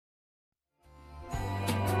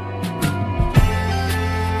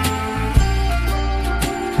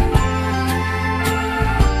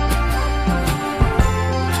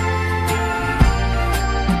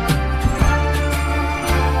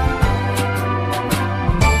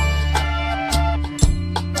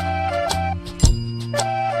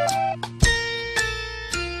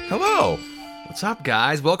What's up,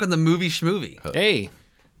 guys? Welcome to Movie Schmovie. Hey.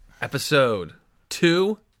 Episode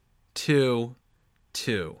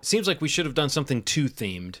 222. Seems like we should have done something 2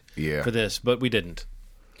 themed for this, but we didn't.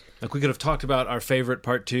 Like, we could have talked about our favorite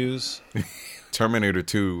part 2s. Terminator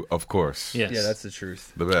 2, of course. Yes. Yeah, that's the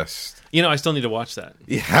truth. The best. You know, I still need to watch that.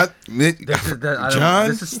 Yeah. John?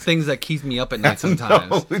 This is things that keep me up at night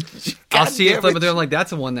sometimes. I'll see it, but I'm like,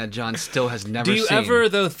 that's the one that John still has never seen. Do you ever,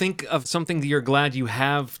 though, think of something that you're glad you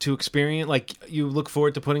have to experience? Like, you look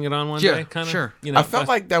forward to putting it on one day? Kind of? Sure. You know, I felt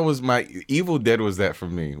like that was my... Evil Dead was that for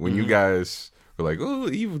me. When you guys were like, oh,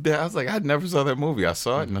 Evil Dead. I was like, I never saw that movie. I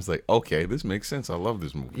saw it, and I was like, okay, this makes sense. I love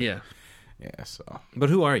this movie. Yeah. Yeah, so... But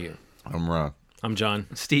who are you? I'm Ron. I'm John.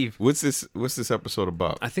 Steve. What's this episode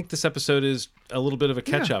about? I think this episode is a little bit of a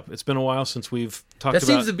catch-up. It's been a while since we've talked That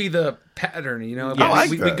about... seems to be the pattern, you know? I like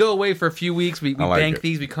we that. go away for a few weeks, we I like bank it.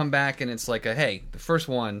 these, we come back, and it's like, hey, the first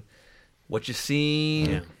one, what you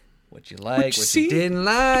seen, what you like, what you didn't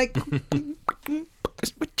like.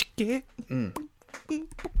 That's what you get.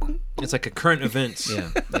 It's like a current events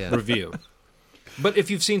review. But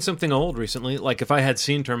if you've seen something old recently, like if I had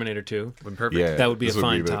seen Terminator 2, Perfect. Yeah, that would be a this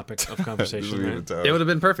fine the- topic of conversation, this right? would be the time. It would have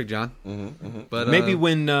been perfect, John. But Maybe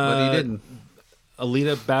when but he didn't.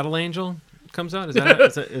 Alita Battle Angel comes out, is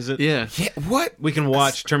it? Yeah. Yeah, what? We can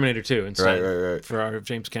watch Terminator 2 instead Right. for our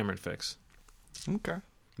James Cameron fix. Okay.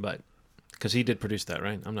 But because he did produce that,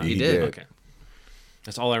 right? I'm not. He did. Okay.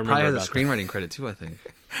 That's all I remember Probably has about a screenwriting credit, too, I think.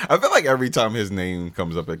 I feel like every time his name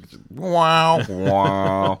comes up, like, wow,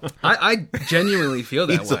 wow. I genuinely feel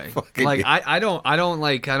that He's a way. fucking Like idiot.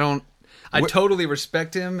 I totally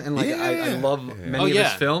respect him, and like I love many of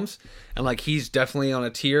his films, and like he's definitely on a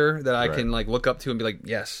tier that I can like look up to and be like,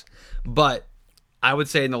 yes. But I would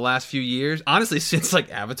say in the last few years, honestly, since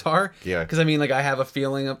like Avatar, because I mean, like I have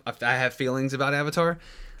feelings about Avatar,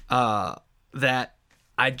 that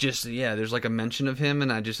I just there's like a mention of him,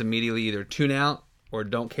 and I just immediately either tune out or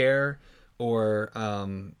don't care, or I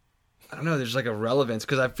don't know. There's like a relevance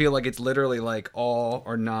because I feel like it's literally like all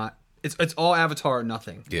or not. It's all Avatar or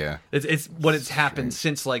nothing. Yeah. It's what it's happened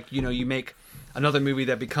since like you make another movie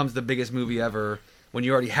that becomes the biggest movie ever when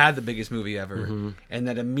you already had the biggest movie ever, and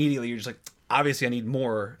then immediately you're just like, obviously I need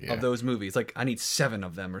more of those movies. Like I need 7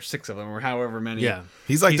 of them or 6 of them or however many. Yeah.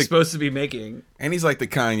 He's like supposed to be making. And he's like the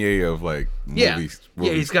Kanye of like movies.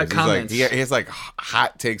 Yeah, he's got 'cause comments. He has like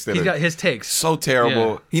hot takes that He's are got his takes. so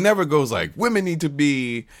terrible. Yeah. He never goes like, women need to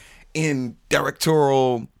be in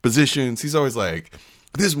directorial positions. He's always like,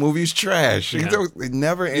 this movie's trash. Yeah. He's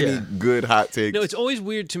never any good hot takes. No, it's always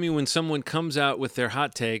weird to me when someone comes out with their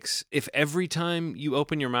hot takes. If every time you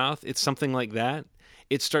open your mouth, it's something like that,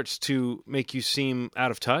 it starts to make you seem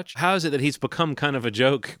out of touch. How is it that he's become kind of a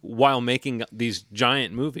joke while making these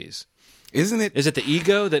giant movies? Isn't it? Is it the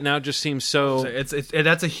ego that now just seems so...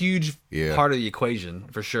 That's a huge part of the equation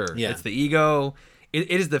for sure. Yeah. It's the ego. It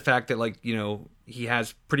is the fact that like he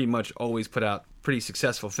has pretty much always put out pretty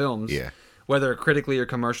successful films. Yeah. Whether critically or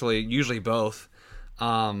commercially, usually both.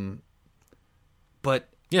 But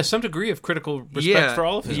yeah, some degree of critical respect for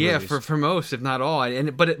all of his movies. for most, if not all.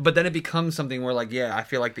 But then it becomes something where like I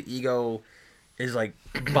feel like the ego is like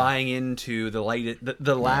buying into the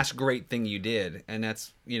last great thing you did, and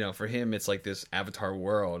that's for him it's like this Avatar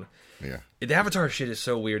world. Yeah. The Avatar shit is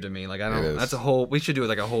so weird to me. Like I It don't. is. That's a whole. We should do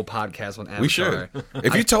like a whole podcast on Avatar. We should.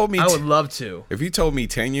 If you told me, I would love to. If you told me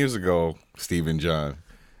 10 years ago, Steve and John,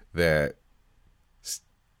 that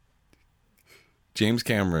James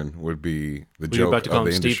Cameron would be the joke about to call of the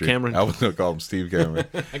him Steve industry. Cameron? I was going to call him Steve Cameron.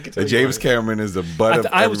 tell That you James why. Cameron is the butt of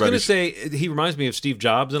I was going to everybody's... say he reminds me of Steve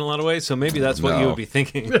Jobs in a lot of ways, so maybe that's what you No. would be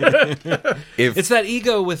thinking. If, It's that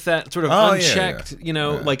ego with that sort of Oh, yeah, unchecked, yeah.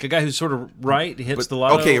 like a guy who's sort of right, hits the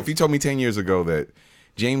lotto. okay, if you told me 10 years ago that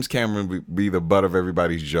James Cameron would be the butt of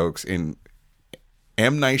everybody's jokes and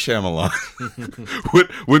M. Night Shyamalan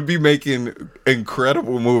would be making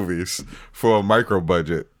incredible movies for a micro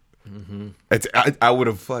budget. I would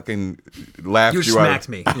have fucking laughed You you out. smacked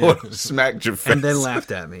me. I would have smacked your face. And then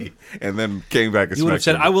laughed at me. And then came back and you would have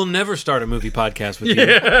smacked said, you. I will never start a movie podcast with you.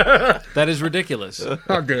 That is ridiculous.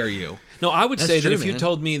 How dare you? No, I would That's say that true, if you man.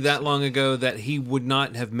 told me that long ago that he would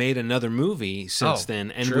not have made another movie since Oh,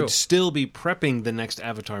 then and true. would still be prepping the next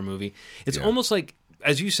Avatar movie, it's almost like,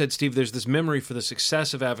 as you said, Steve, there's this memory for the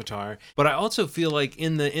success of Avatar. But I also feel like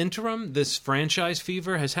in the interim, this franchise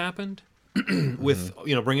fever has happened with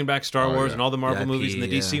bringing back Star Wars and all the Marvel IP, movies and the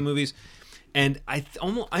DC movies. And I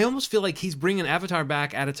almost feel like he's bringing Avatar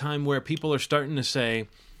back at a time where people are starting to say,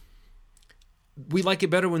 we like it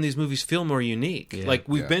better when these movies feel more unique. Yeah. Like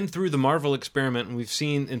we've been through the Marvel experiment and we've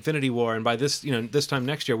seen Infinity War, and by this, this time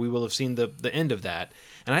next year we will have seen the end of that.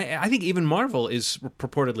 And I think even Marvel is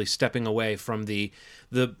purportedly stepping away from the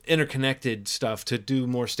interconnected stuff to do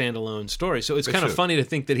more standalone stories. So it's kind of funny to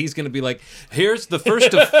think that he's going to be like, here's the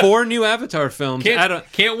first of 4 new Avatar films.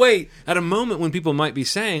 Can't wait. At a moment when people might be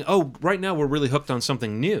saying, oh, right now we're really hooked on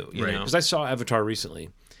something new. You know? Because I saw Avatar recently,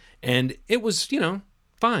 and it was,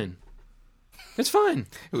 fine. It's fine.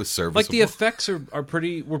 It was serviceable. Like the effects were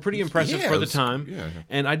pretty impressive for the time. Yeah.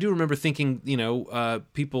 And I do remember thinking,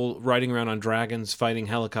 people riding around on dragons fighting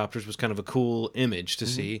helicopters was kind of a cool image to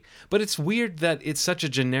see. But it's weird that it's such a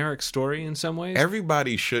generic story in some ways.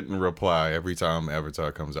 Everybody shouldn't reply every time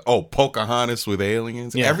Avatar comes out. Oh, Pocahontas with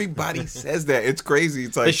aliens. Yeah. Everybody says that. It's crazy.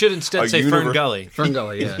 It's like they should instead say Fern Gully. Fern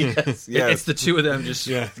Gully, yeah. Yes. It's the two of them just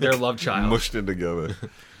their love child mushed it together.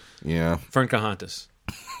 Yeah. Fern Cahantas.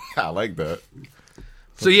 I like that.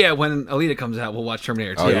 So when Alita comes out, we'll watch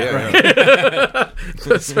Terminator 2. Oh, yeah.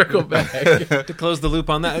 Let's circle back. To close the loop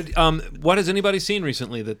on that, what has anybody seen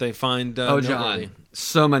recently that they find noteworthy? John,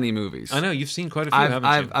 so many movies. I know, you've seen quite a few,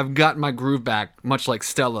 haven't you? I've gotten my groove back, much like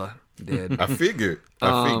Stella did. I figured.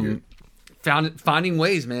 Finding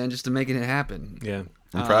ways, man, just to making it happen. Yeah.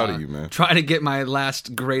 I'm proud of you, man. Trying to get my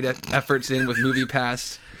last great efforts in with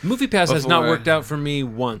MoviePass. MoviePass has not worked out for me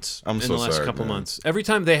once in the last sorry, couple man. months. Every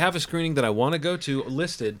time they have a screening that I want to go to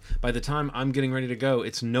listed, by the time I'm getting ready to go,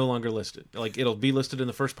 it's no longer listed. Like, it'll be listed in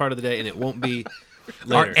the first part of the day, and it won't be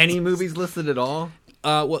later. Are any movies listed at all?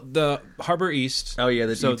 Well, the Harbor East. Oh, yeah,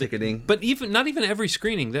 the e-ticketing. But not even every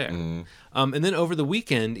screening there. And then over the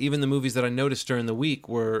weekend, even the movies that I noticed during the week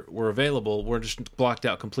were available were just blocked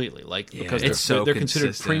out completely. Because they're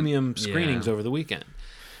considered premium screenings over the weekend.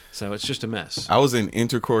 So it's just a mess. I was in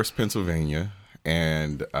Intercourse, Pennsylvania,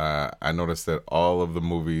 and I noticed that all of the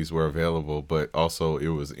movies were available, but also it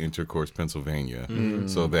was Intercourse, Pennsylvania.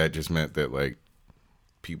 So that just meant that, like,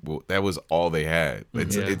 people, that was all they had.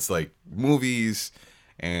 It's like movies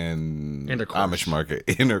and Amish market.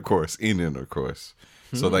 Intercourse.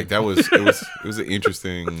 So like that was it was an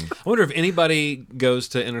interesting. I wonder if anybody goes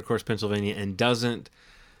to Intercourse, Pennsylvania and doesn't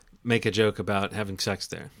make a joke about having sex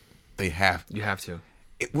there. You have to.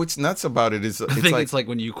 What's nuts about it is I think it's like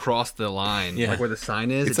when you cross the line, like where the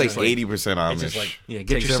sign is. It's like 80% Amish. It's just like,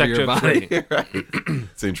 get your sex jokes ready. Right.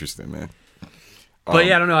 It's interesting, man. But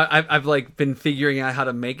I don't know. I've like been figuring out how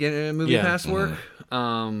to make it in a MoviePass work.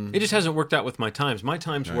 It just hasn't worked out with my times. My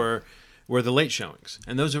times were the late showings,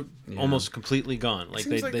 and those are almost completely gone. Like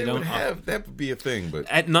they don't would have that would be a thing. But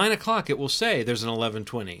at 9:00 it will say there's an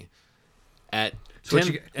 11:20. At so what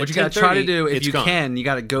you got to try to do if you can, you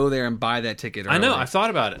got to go there and buy that ticket early. I know. I've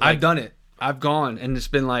thought about it. I've done it. I've gone and it's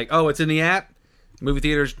been like, oh, it's in the app. Movie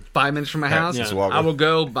theater's 5 minutes from my house. Yeah. I will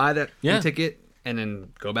go buy that ticket and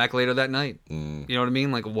then go back later that night. You know what I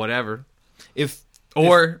mean? Like whatever.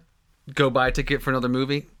 Or go buy a ticket for another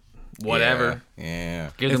movie. Whatever.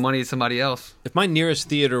 Yeah. Give the money to somebody else. If my nearest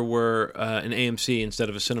theater were an AMC instead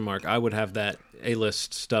of a Cinemark, I would have that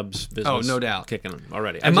A-list Stubbs business. Oh, no doubt. Kicking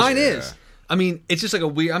already. And mine is. I mean, it's just like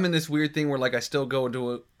I'm in this weird thing where like I still go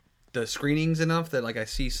to the screenings enough that like I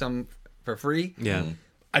see some for free. Yeah.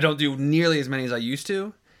 I don't do nearly as many as I used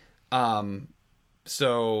to.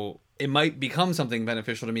 So it might become something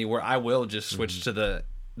beneficial to me where I will just switch to the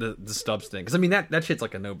Stubbs thing. Because I mean that shit's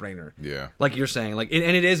like a no-brainer. Yeah. Like you're saying, like and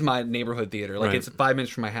it is my neighborhood theater. Like it's 5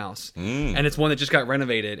 minutes from my house. And it's one that just got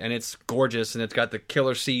renovated and it's gorgeous and it's got the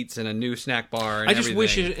killer seats and a new snack bar and I just everything.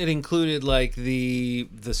 wish it included like the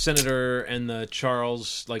Senator and the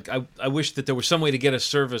Charles. Like I wish that there was some way to get a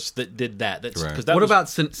service that did that. That's right. What about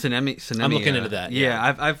Cinemia? I'm looking into that.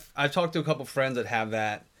 Yeah, I've talked to a couple friends that have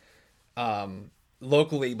that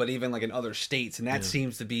locally, but even like in other states, and that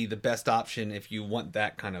seems to be the best option if you want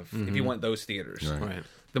that kind of if you want those theaters. Right.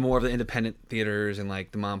 The more of the independent theaters and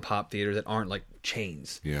like the mom and pop theaters that aren't like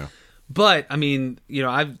chains. Yeah. But I mean,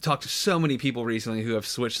 I've talked to so many people recently who have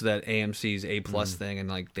switched to that AMC's A+ thing, and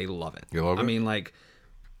like they love it. You love it? I mean, like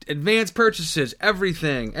advanced purchases,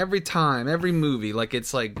 everything, every time, every movie. Like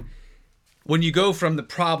it's like when you go from the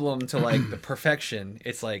problem to like the perfection,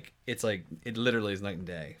 it's like it literally is night and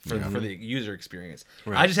day for the user experience.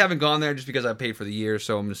 Right. I just haven't gone there just because I paid for the year,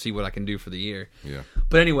 so I'm gonna see what I can do for the year. Yeah.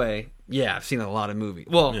 But anyway, I've seen a lot of movies.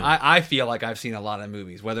 Well, I feel like I've seen a lot of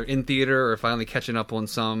movies, whether in theater or finally catching up on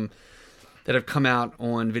some that have come out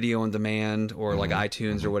on video on demand or like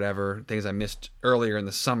iTunes or whatever. Things I missed earlier in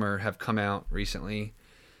the summer have come out recently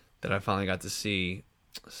that I finally got to see.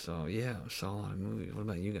 So I saw a lot of movies. What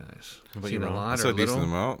about you guys? Seen a lot I or saw a decent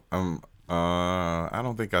little? amount. I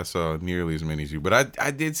don't think I saw nearly as many as you, but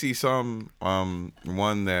I did see some.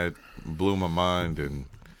 One that blew my mind and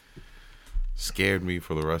scared me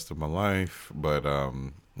for the rest of my life. But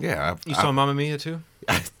yeah, you saw Mamma Mia too?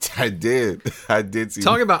 I did. I did see.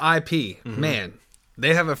 Talking about IP, man.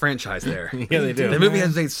 They have a franchise there. Yeah, they do. The movie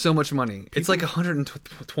has made so much money. It's like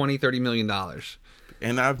 $120-$130 million.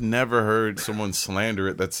 And I've never heard someone slander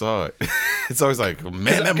it that saw it. It's always like,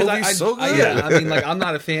 man, that movie's so good. Yeah, I mean, like, I'm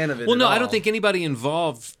not a fan of it. Well, no, all. I don't think anybody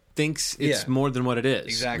involved thinks it's more than what it is.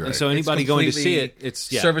 Exactly. And so anybody going to see it, it's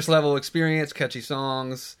service level experience, catchy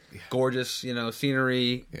songs, gorgeous,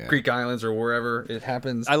 scenery, Greek islands or wherever it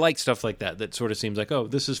happens. I like stuff like that. That sort of seems like, oh,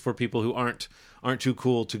 this is for people who aren't too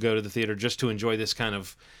cool to go to the theater just to enjoy this kind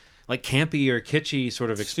of like campy or kitschy sort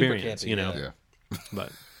of experience. Campy, Yeah.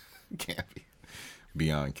 But campy.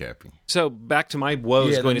 Beyond cappy. So back to my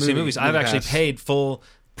woes going to see movies. I've actually paid full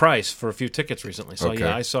price for a few tickets recently. So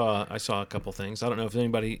yeah, I saw a couple things. I don't know if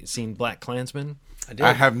anybody seen Black Klansman. I did.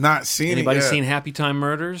 I have not seen Anybody it yet. seen Happy Time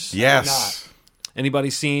Murders? Yes. Anybody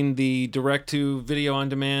seen the direct-to-video on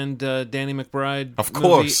demand Danny McBride Of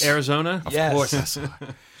course. movie, Arizona? Of course I saw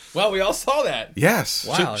it. Well, we all saw that. Yes.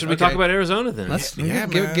 Wow. Should we talk about Arizona then? Let's man.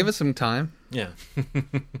 give us some time. Yeah.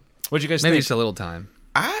 What'd you guys Maybe think? just a little time.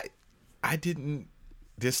 I didn't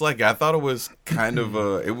dislike it. I thought it was kind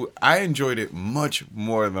of I enjoyed it much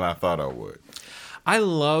more than I thought I would. I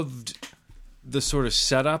loved the sort of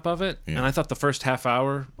setup of it, and I thought the first half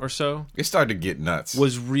hour or so It started to get nuts.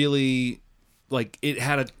 was really like it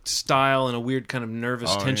had a style and a weird kind of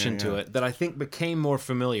nervous tension to it that I think became more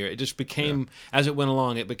familiar. It just became as it went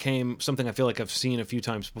along, it became something I feel like I've seen a few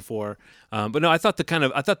times before. But no, I thought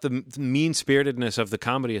the mean spiritedness of the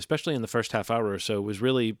comedy, especially in the first half hour or so, was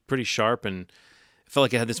really pretty sharp and felt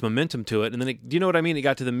like it had this momentum to it. And then do you know what I mean? It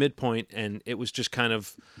got to the midpoint and it was just kind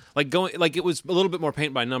of like it was a little bit more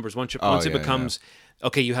paint by numbers once it becomes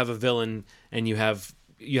okay, you have a villain and you have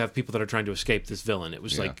people that are trying to escape this villain. It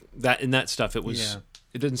was like that in that stuff. It was.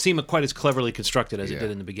 It didn't seem quite as cleverly constructed as it did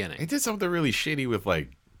in the beginning. It did something really shitty with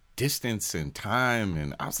like distance and time,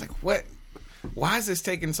 and I was like, "What? Why is this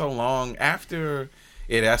taking so long?" After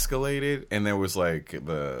it escalated, and there was like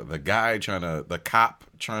the cop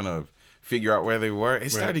trying to figure out where they were.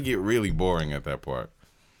 It started to get really boring at that part.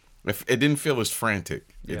 It didn't feel as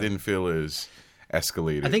frantic. It didn't feel as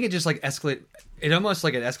escalated. I think it just like escalated. It almost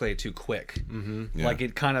like it escalated too quick. Mm-hmm. Yeah. Like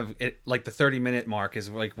like the 30-minute mark is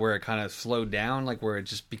like where it kind of slowed down, like where it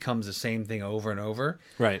just becomes the same thing over and over.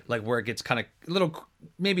 Right. Like where it gets kind of a little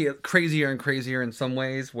maybe crazier and crazier in some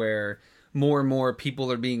ways, where more and more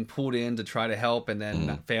people are being pulled in to try to help and then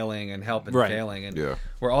not failing and help and failing. And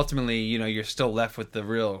where ultimately, you're still left with the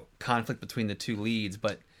real conflict between the two leads.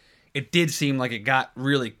 But it did seem like it got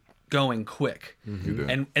really going quick.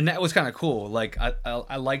 Mm-hmm. And that was kind of cool. Like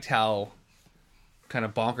I liked how kind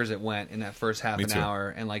of bonkers it went in that first half an hour,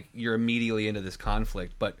 and like you're immediately into this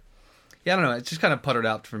conflict. But yeah, I don't know, it just kind of puttered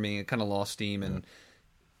out for me. It kind of lost steam, and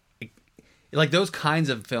like those kinds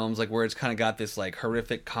of films, like where it's kind of got this like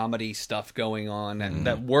horrific comedy stuff going on and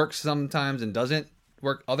that works sometimes and doesn't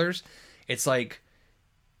work others. It's like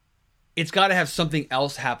it's got to have something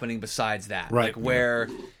else happening besides that, right? Like where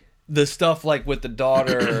the stuff like with the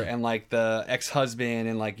daughter and like the ex-husband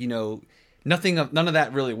and like none of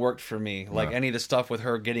that really worked for me. Like any of the stuff with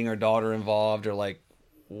her getting her daughter involved or like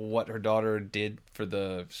what her daughter did for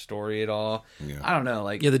the story at all. Yeah. I don't know.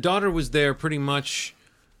 Like the daughter was there pretty much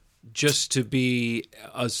just to be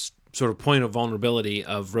a sort of point of vulnerability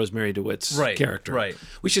of Rosemary DeWitt's character. Right.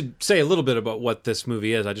 We should say a little bit about what this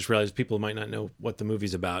movie is. I just realized people might not know what the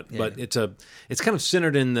movie's about, but it's kind of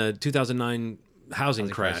centered in the 2009 housing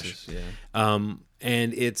crash. Crisis,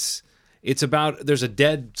 and it's about there's a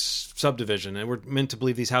dead subdivision, and we're meant to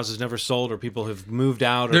believe these houses never sold, or people have moved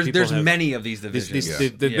out. Or there's many of these divisions.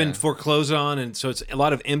 They've been foreclosed on, and so it's a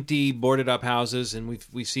lot of empty, boarded up houses. And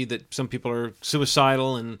we see that some people are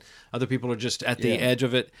suicidal, and other people are just at the edge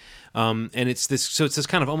of it. And it's this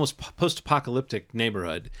kind of almost post-apocalyptic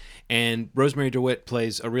neighborhood. And Rosemary DeWitt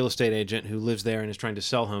plays a real estate agent who lives there and is trying to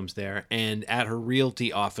sell homes there. And at her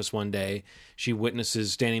realty office one day, she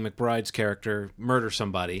witnesses Danny McBride's character murder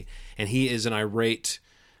somebody, and he is an irate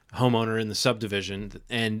homeowner in the subdivision,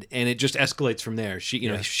 and it just escalates from there.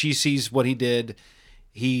 She sees what he did,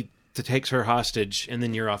 he takes her hostage, and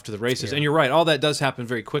then you're off to the races. And you're right, all that does happen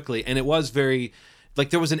very quickly, and it was very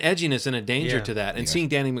like there was an edginess and a danger to that. And seeing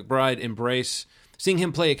Danny McBride seeing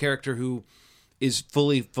him play a character who is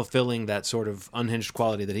fully fulfilling that sort of unhinged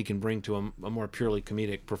quality that he can bring to a more purely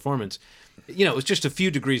comedic performance. It's just a few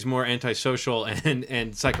degrees more antisocial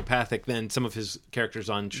and psychopathic than some of his characters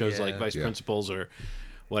on shows like Vice Principals or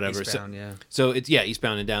whatever. Eastbound, So it's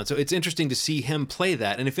Eastbound and Down. So it's interesting to see him play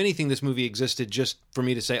that. And if anything, this movie existed just for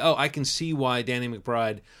me to say, oh, I can see why Danny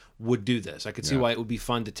McBride would do this. I could see why it would be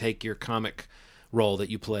fun to take your comic role that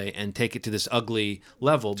you play and take it to this ugly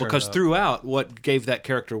level, because throughout what gave that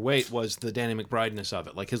character weight was the Danny McBride-ness of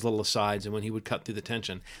it, like his little asides and when he would cut through the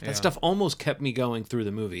tension. That stuff almost kept me going through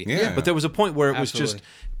the movie. But there was a point where it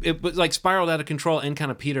was like spiraled out of control and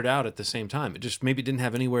kind of petered out at the same time. It just maybe didn't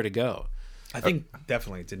have anywhere to go. I think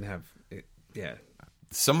definitely it didn't have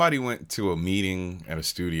Somebody went to a meeting at a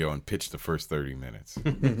studio and pitched the first 30 minutes.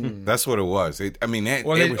 That's what it was. Or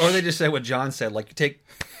they just said what John said, like take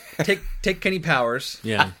Kenny Powers,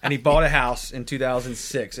 and he bought a house in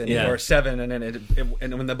 2006 or 7, and then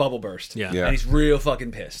and when the bubble burst, and he's real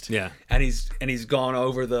fucking pissed, and he's gone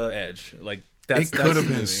over the edge. Like it could have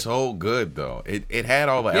been so good though. It had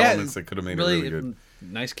all the elements that could have made it really good.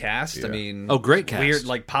 Nice cast. Yeah. I mean, great cast. Weird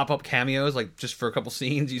like pop-up cameos, like just for a couple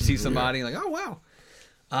scenes, you see somebody like, oh wow.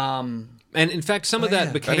 And in fact, some of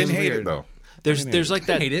that became I didn't hate weird. It though. There's like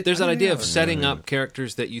that. There's that idea of setting up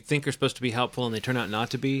characters that you think are supposed to be helpful and they turn out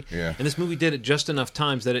not to be. Yeah. And this movie did it just enough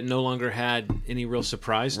times that it no longer had any real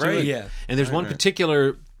surprise to it. Yeah. And there's one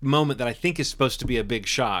particular moment that I think is supposed to be a big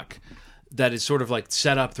shock that is sort of like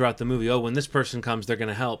set up throughout the movie. Oh, when this person comes, they're going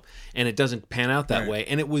to help, and it doesn't pan out that way.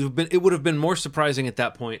 And it would have been more surprising at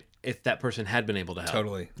that point if that person had been able to help.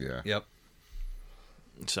 Totally. Yeah. Yep.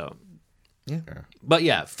 So. Yeah. But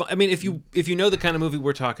yeah, I mean, if you know the kind of movie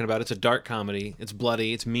we're talking about, it's a dark comedy. It's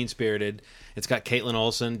bloody. It's mean-spirited. It's got Caitlin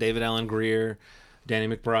Olsen, David Alan Grier,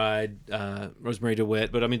 Danny McBride, Rosemary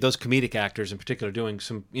DeWitt. But I mean, those comedic actors in particular doing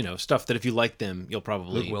some stuff that if you like them, you'll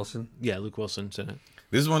probably Luke Wilson. Yeah, Luke Wilson's in it.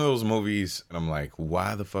 This is one of those movies, and I'm like,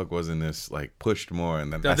 why the fuck wasn't this like pushed more?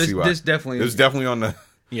 And then this is definitely on the.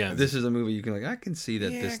 Yeah, this is a movie you can I can see that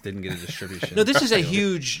this didn't get a distribution. No, this is a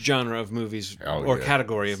huge genre of movies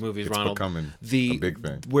category of movies, it's Ronald. Becoming a big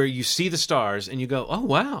thing. Where you see the stars and you go, oh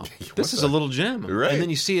wow, this is a little gem. Right. And then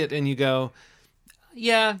you see it and you go,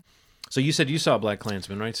 yeah. So you said you saw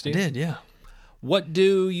BlacKkKlansman, right, Steve? I did, yeah. What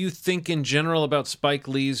do you think in general about Spike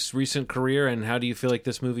Lee's recent career, and how do you feel like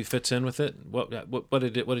this movie fits in with it? What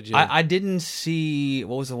did you? I didn't see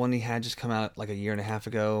what was the one he had just come out like a year and a half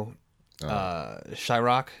ago.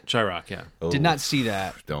 Chirac, yeah. Did not see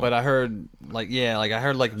that, but I heard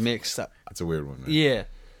mixed. That's a weird one, man. Yeah.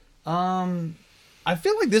 I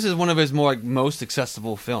feel like this is one of his more most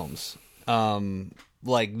accessible films.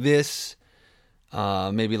 Like this,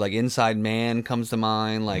 maybe like Inside Man comes to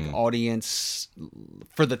mind. Like audience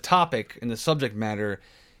for the topic and the subject matter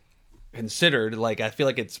considered. Like I feel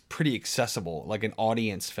like it's pretty accessible, like an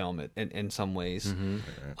audience film in some ways.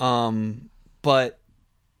 But.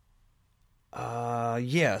 So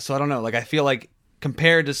I don't know. Like I feel like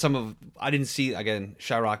compared to some of I didn't see again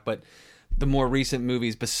Chirac, but the more recent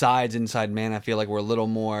movies besides Inside Man, I feel like we're a little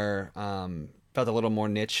more felt a little more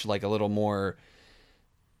niche, like a little more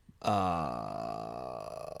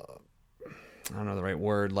I don't know the right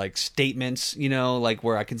word, like statements, like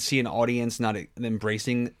where I can see an audience not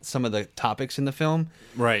embracing some of the topics in the film.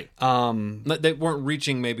 Right. They weren't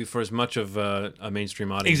reaching maybe for as much of a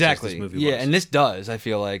mainstream audience exactly. as this movie was. And this does, I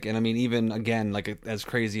feel like. And I mean, even, again, like as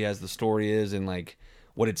crazy as the story is and like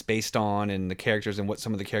what it's based on and the characters and what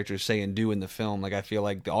some of the characters say and do in the film, like I feel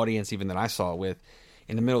like the audience even that I saw it with,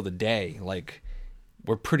 in the middle of the day, like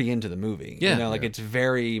we're pretty into the movie. Yeah. It's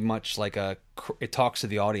very much like it talks to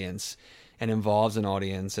the audience and involves an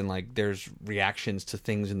audience, and like there's reactions to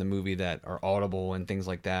things in the movie that are audible and things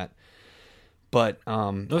like that. But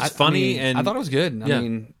it's funny, and I thought it was good. I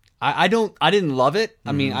mean, I didn't love it.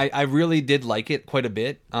 I mean, I really did like it quite a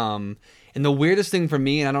bit. And the weirdest thing for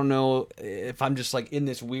me, and I don't know if I'm just like in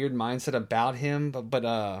this weird mindset about him, but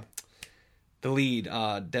the lead,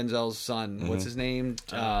 Denzel's son, what's his name?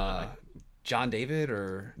 John David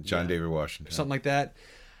Washington, something like that.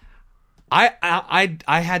 I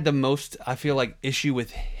had the most, I feel like, issue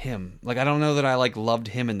with him. Like I don't know that I like loved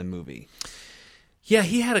him in the movie. Yeah,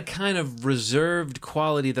 he had a kind of reserved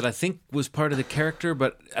quality that I think was part of the character,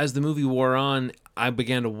 but as the movie wore on, I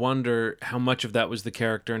began to wonder how much of that was the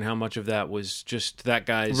character and how much of that was just that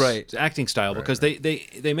guy's acting style. Because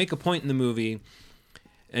they make a point in the movie,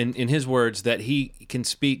 and in his words, that he can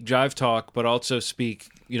speak jive talk, but also speak,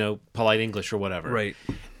 polite English or whatever. Right.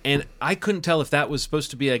 And I couldn't tell if that was supposed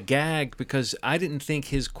to be a gag because I didn't think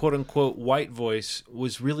his quote-unquote white voice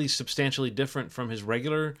was really substantially different from his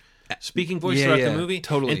regular speaking voice throughout the movie.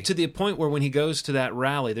 Totally. And to the point where when he goes to that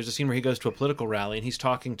rally, there's a scene where he goes to a political rally and he's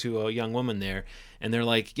talking to a young woman there, and they're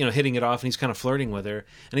like, hitting it off, and he's kind of flirting with her,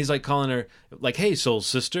 and he's like calling her like, "Hey, soul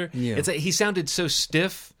sister." Yeah. It's like he sounded so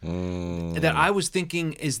stiff that I was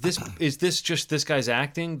thinking, is this just this guy's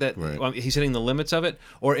acting that he's hitting the limits of it,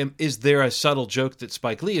 or is there a subtle joke that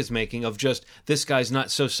Spike Lee is making of just this guy's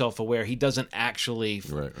not so self-aware, he doesn't actually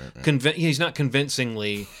he's not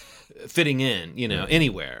convincingly fitting in,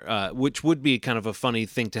 anywhere, which would be kind of a funny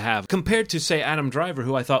thing to have compared to, say, Adam Driver,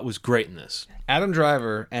 who I thought was great in this. Adam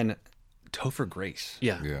Driver and Topher Grace.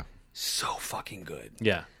 Yeah. So fucking good.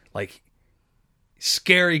 Yeah. Like,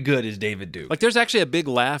 scary good as David Duke. Like, there's actually a big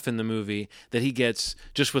laugh in the movie that he gets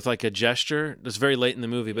just with like a gesture. That's very late in the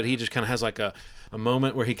movie, but he just kind of has like a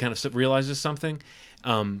moment where he kind of realizes something.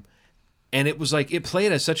 And it was like, it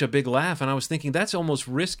played as such a big laugh, and I was thinking that's almost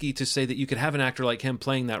risky to say that you could have an actor like him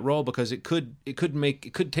playing that role, because it could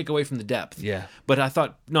take away from the depth. Yeah. But I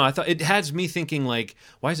thought it has me thinking like,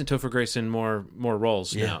 why isn't Topher Grace in more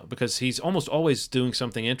roles now? Because he's almost always doing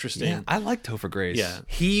something interesting. Yeah, I like Topher Grace. Yeah.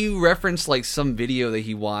 He referenced like some video that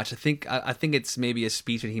he watched. I think it's maybe a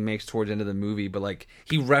speech that he makes towards the end of the movie, but like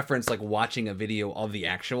he referenced like watching a video of the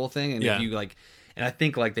actual thing, and if you like, and I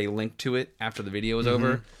think like they linked to it after the video was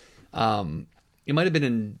over. It might have been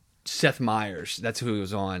in Seth Meyers. That's who he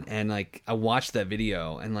was on. And like, I watched that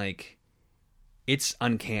video, and like, it's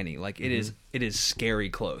uncanny. Like, it is scary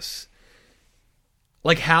close.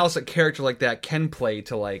 Like, how a character like that can play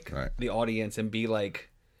to like the audience and be like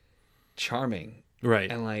charming. Right.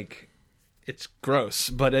 And like, it's gross,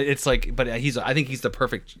 but it's like, I think he's the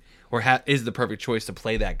perfect, or is the perfect choice to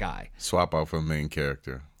play that guy. Swap out for a main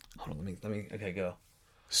character. Hold on, let me, okay, go.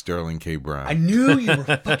 Sterling K. Brown. I knew you were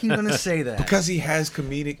fucking gonna say that. Because he has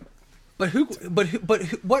comedic. But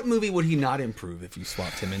what movie would he not improve if you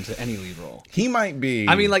swapped him into any lead role? He might be.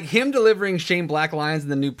 I mean, like him delivering Shane Black lines in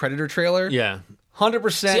the new Predator trailer. Yeah.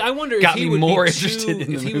 100%. See, I wonder got if he me would more be interested in the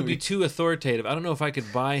if he movie. would be too authoritative. I don't know if I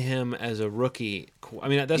could buy him as a rookie. I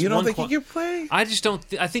mean, that's You don't one think he could play? I just don't.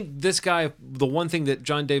 I think this guy, the one thing that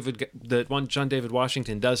John David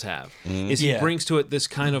Washington does have is he brings to it this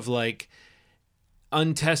kind of like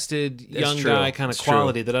untested young guy kind of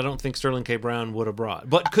quality that I don't think Sterling K. Brown would have brought.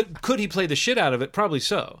 But could he play the shit out of it? Probably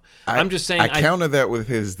so. I'm just saying. I counter that with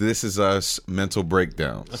his "This Is Us" mental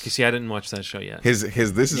breakdowns. Okay, see, I didn't watch that show yet. His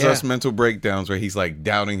 "This Is Us" mental breakdowns, where he's like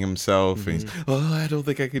doubting himself and he's, I don't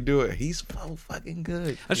think I could do it. He's so fucking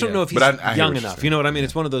good. I just don't know if he's young enough. You know what I mean?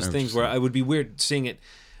 It's one of those things where it would be weird seeing it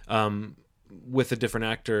with a different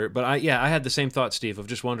actor. But I had the same thought, Steve, of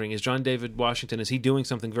just wondering, is John David Washington, is he doing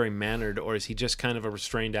something very mannered, or is he just kind of a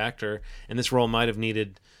restrained actor, and this role might have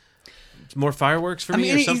needed more fireworks for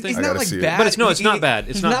me or something? He's not like bad. But it's not bad.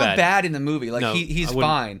 It's not bad in the movie. Like, No, he's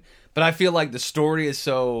fine. But I feel like the story is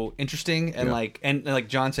so interesting, and like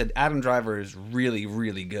John said, Adam Driver is really,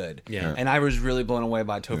 really good. Yeah. And I was really blown away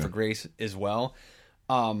by Topher Grace as well.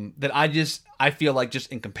 That I feel like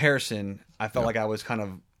just in comparison, I felt like I was kind of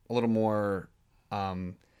a little more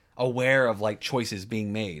aware of like choices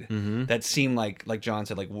being made that seemed like John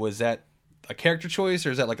said, like, was that a character choice,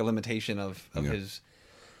 or is that like a limitation of his?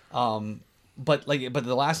 But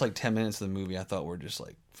the last like 10 minutes of the movie I thought were just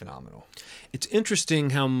like phenomenal. It's interesting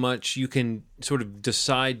how much you can sort of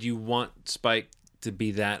decide you want Spike to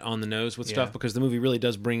be that on the nose with stuff, because the movie really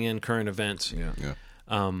does bring in current events.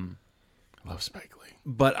 Love Spike Lee.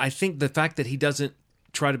 But I think the fact that he doesn't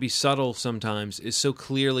try to be subtle sometimes is so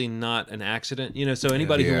clearly not an accident. So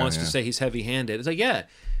anybody who wants to say he's heavy-handed, it's like,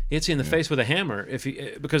 he hits you in the face with a hammer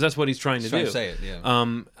because that's what he's trying to do. To say it,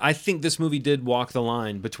 I think this movie did walk the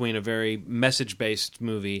line between a very message-based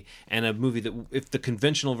movie and a movie that, if the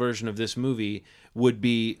conventional version of this movie would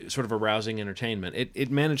be sort of a rousing entertainment,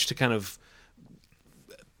 it managed to kind of,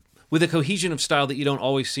 with a cohesion of style that you don't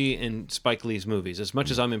always see in Spike Lee's movies. As much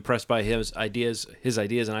as I'm impressed by his ideas,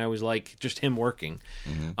 and I always like just him working.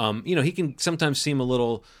 He can sometimes seem a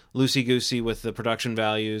little loosey-goosey with the production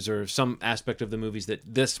values or some aspect of the movies that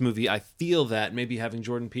this movie, I feel that maybe having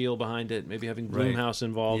Jordan Peele behind it, maybe having Blumhouse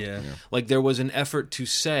involved. Like, there was an effort to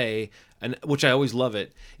say, and which I always love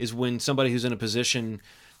it, is when somebody who's in a position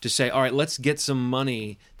to say, all right, let's get some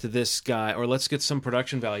money to this guy, or let's get some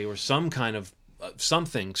production value or some kind of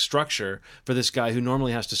something structure for this guy who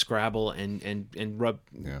normally has to scrabble and rub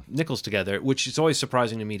nickels together, which is always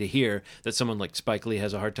surprising to me to hear that someone like Spike Lee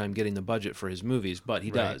has a hard time getting the budget for his movies, but he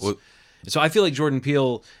does. Well, so I feel like Jordan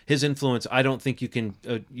Peele, his influence, I don't think you can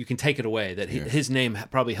take it away, that his name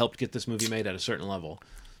probably helped get this movie made at a certain level.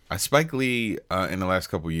 Spike Lee in the last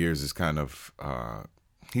couple of years is kind of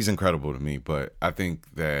he's incredible to me, but I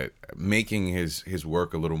think that making his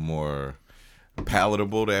work a little more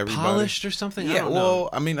palatable to everybody. Polished or something? Yeah, I don't know.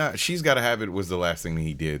 I mean, She's Gotta Have It was the last thing that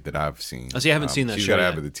he did that I've seen. Oh, see, I haven't seen that She's show Gotta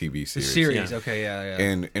yet. Have It, the TV series. Series, Yeah. okay,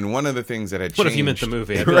 yeah. And one of the things that had What changed... if you meant the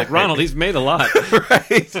movie? I'd be like, Ronald, he's made a lot.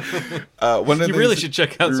 Right. One of You the really things- should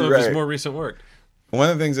check out some of his Right. more recent work. One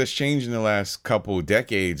of the things that's changed in the last couple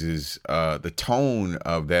decades is the tone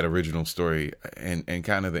of that original story and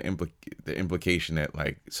kind of the implication that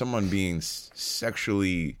like someone being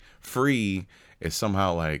sexually free is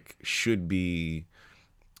somehow like should be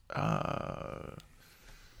kind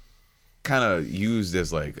of used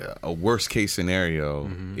as like a worst case scenario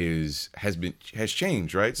has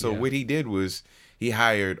changed, right? So what he did was he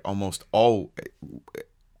hired almost all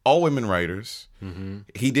women writers.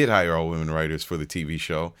 He did hire all women writers for the TV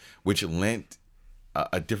show, which lent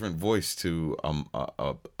a different voice to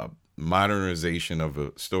a modernization of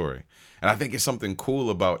a story. And I think it's something cool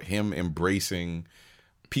about him embracing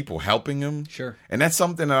people helping him. Sure. And that's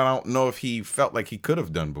something that I don't know if he felt like he could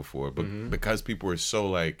have done before, but because people were so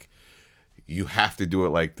like, you have to do it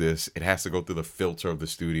like this, it has to go through the filter of the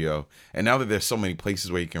studio. And now that there's so many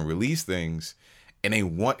places where you can release things and they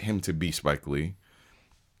want him to be Spike Lee,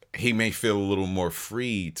 he may feel a little more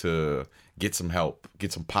free to get some help,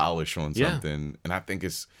 get some polish on something. And I think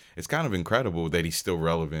it's kind of incredible that he's still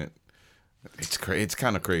relevant. It's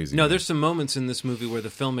kind of crazy. No, there's some moments in this movie where the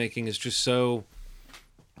filmmaking is just so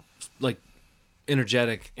like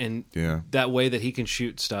energetic, and that way that he can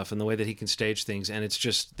shoot stuff and the way that he can stage things, and it's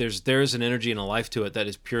just there's an energy and a life to it that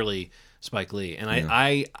is purely Spike Lee. And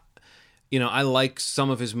I like some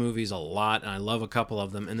of his movies a lot, and I love a couple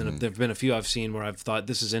of them. And then there have been a few I've seen where I've thought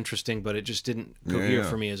this is interesting, but it just didn't cohere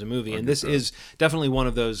for me as a movie. And this is definitely one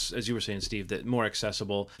of those, as you were saying, Steve, that more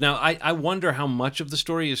accessible. Now, I wonder how much of the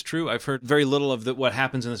story is true. I've heard very little of what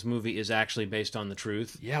happens in this movie is actually based on the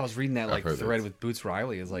truth. Yeah, I was reading that thread with Boots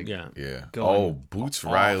Riley. Is like, yeah. Oh, Boots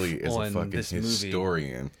Riley is a fucking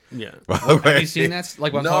historian. Yeah. Have you seen that?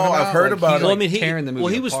 Like, what I'm talking about? I've heard about it. Well, I mean, tearing the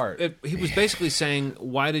movie apart. He was basically saying,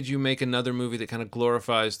 why did you make another movie that kind of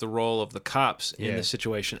glorifies the role of the cops in this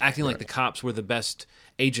situation, acting like the cops were the best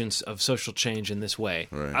agents of social change in this way.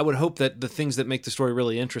 Right. I would hope that the things that make the story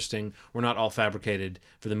really interesting were not all fabricated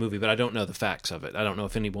for the movie, but I don't know the facts of it. I don't know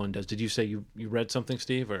if anyone does. Did you say you read something,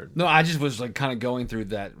 Steve? Or no, I just was like kind of going through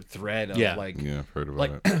that thread of I've heard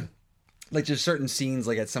about it. Like just certain scenes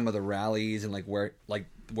like at some of the rallies and like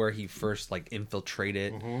where he first like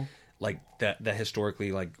infiltrated. Like that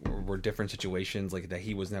historically like were different situations, like that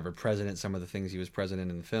he was never president, some of the things he was president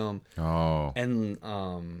in the film. And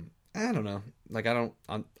I don't know, like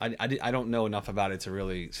I don't know enough about it to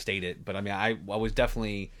really state it, but I mean I was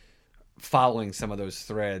definitely following some of those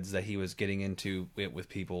threads that he was getting into it with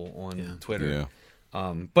people on Twitter.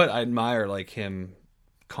 But I admire like him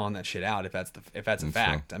calling that shit out if that's a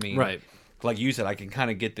fact. I mean, right, like you said, I can kind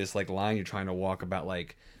of get this like line you're trying to walk about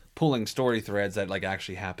like pulling story threads that like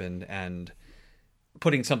actually happened and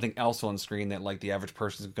putting something else on screen that like the average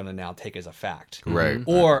person is going to now take as a fact, right?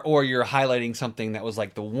 Or you're highlighting something that was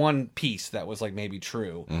like the one piece that was like maybe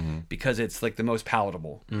true because it's like the most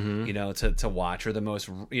palatable, you know, to watch, or the most,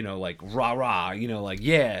 you know, like rah, you know, like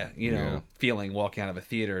feeling walking out of a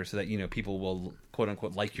theater, so that, you know, people will quote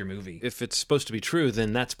unquote like your movie. If it's supposed to be true,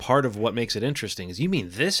 then that's part of what makes it interesting. Is, you mean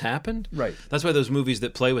this happened? Right. That's why those movies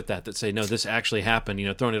that play with that say, no, this actually happened, you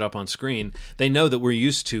know, throwing it up on screen, they know that we're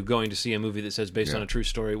used to going to see a movie that says based on a true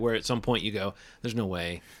story, where at some point you go, there's no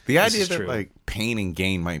way. The idea that like Pain and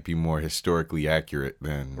Gain might be more historically accurate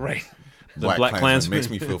than Black Klansman makes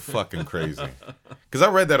me feel fucking crazy. Because I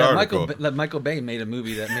read that article. Michael Bay made a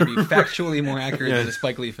movie that may be factually more accurate than a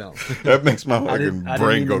Spike Lee film. That makes my fucking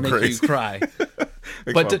brain go make crazy. You cry.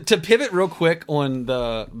 But to pivot real quick on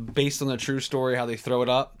the based on the true story, how they throw it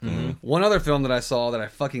up. One other film that I saw that I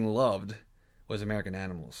fucking loved was American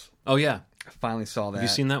Animals. Oh yeah, I finally saw that. Have you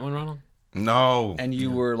seen that one, Ronald? No. And you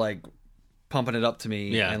were like pumping it up to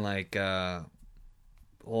me, and like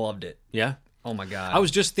loved it. Yeah. Oh my god. I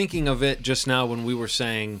was just thinking of it just now when we were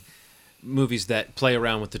saying movies that play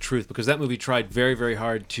around with the truth, because that movie tried very, very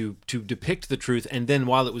hard to depict the truth, and then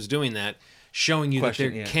while it was doing that, showing you that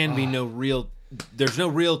there can be no real. There's no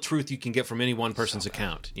real truth you can get from any one person's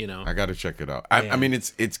account, you know. I got to check it out. I mean,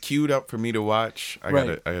 it's queued up for me to watch. I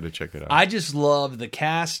got to check it out. I just love the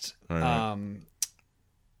cast.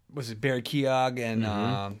 Was it Barry Keogh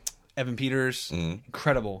and Evan Peters?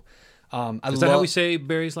 Incredible. Is that how we say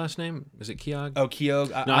Barry's last name? Is it Keogh? Oh, Keogh.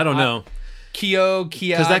 No, I don't know. Keogh.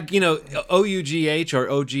 Because that, you know, OUGH or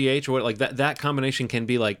OGH or what, like that combination can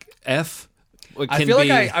be like F. I feel like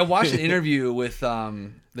I watched an interview with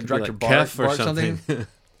the director like Bart or something,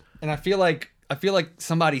 and I feel like I feel like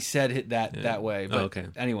somebody said it that way. But okay.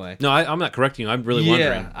 Anyway. No, I'm not correcting you. I'm really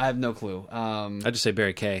wondering. I have no clue. I just say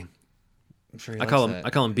Barry Kay. I'm sure I call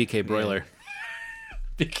him BK Broiler.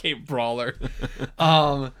 Yeah. BK Brawler.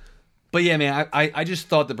 But yeah, man, I just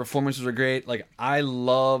thought the performances were great. Like, I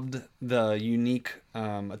loved the unique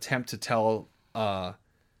attempt to tell a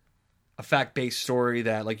fact-based story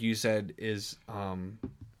that, like you said, is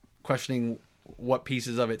questioning what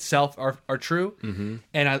pieces of itself are true. Mm-hmm.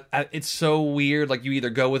 And it's so weird. Like, you either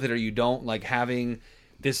go with it or you don't. Like, having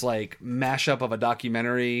this like mashup of a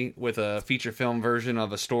documentary with a feature film version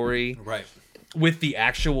of a story, right, with the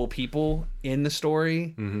actual people in the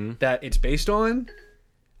story that it's based on.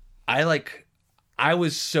 I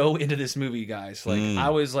was so into this movie, guys. Like,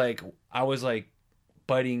 I was like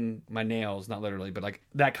biting my nails, not literally, but like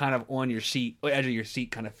that kind of on your seat, edge of your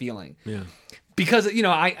seat kind of feeling. Yeah. Because, you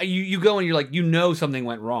know, you go and you're like, you know, something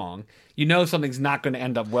went wrong. You know, something's not going to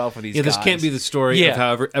end up well for these guys. Yeah, this can't be the story of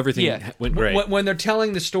how everything went great. When they're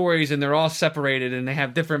telling the stories and they're all separated and they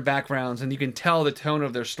have different backgrounds and you can tell the tone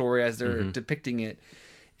of their story as they're depicting it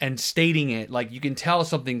and stating it, like, you can tell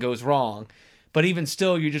something goes wrong. But even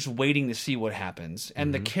still, you're just waiting to see what happens.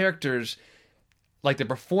 And the characters, like the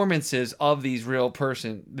performances of these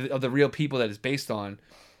of the real people that it's based on,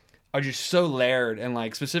 are just so layered. And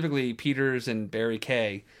like specifically Peters and Barry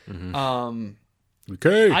Kay.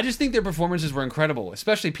 I just think their performances were incredible,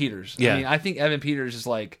 especially Peters. Yeah. I mean, I think Evan Peters is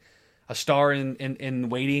like a star in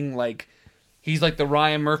waiting. Like, he's like the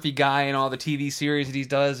Ryan Murphy guy in all the TV series that he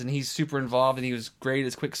does, and he's super involved. And he was great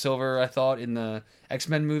as Quicksilver, I thought, in the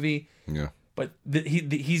X-Men movie. Yeah. But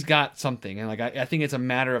he's got something, and like I think it's a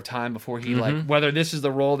matter of time before he like, whether this is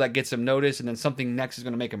the role that gets him noticed, and then something next is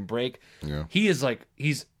going to make him break. Yeah, he's a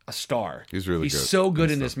star. He's really good. He's so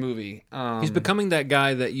good in this movie. He's becoming that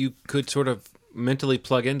guy that you could sort of mentally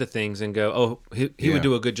plug into things and go, oh, he would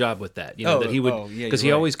do a good job with that. You know, that he would, because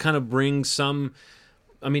he always kind of brings some.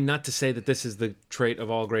 I mean, not to say that this is the trait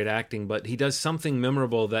of all great acting, but he does something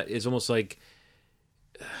memorable that is almost like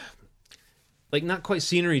not quite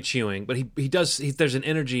scenery chewing, but he does. There's an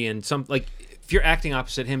energy and some, like, if you're acting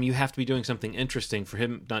opposite him, you have to be doing something interesting for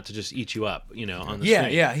him not to just eat you up, you know, on the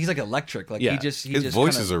screen. Yeah, he's like electric. Like, his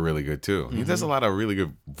voices are really good too. He does a lot of really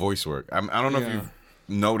good voice work. I don't know if you've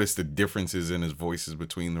noticed the differences in his voices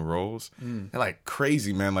between the roles. They're like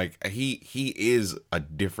crazy, man. Like, he is a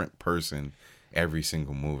different person every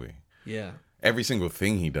single movie. Yeah. Every single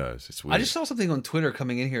thing he does. It's weird. I just saw something on Twitter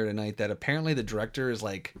coming in here tonight that apparently the director is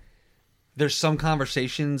like, there's some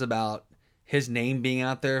conversations about his name being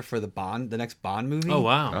out there for the next Bond movie. Oh,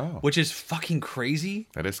 wow. Which is fucking crazy.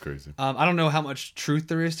 That is crazy. I don't know how much truth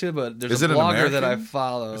there is to it, but there's a blogger that I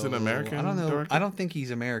follow. Is it an American? I don't know. Director? I don't think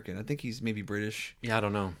he's American. I think he's maybe British. Yeah, I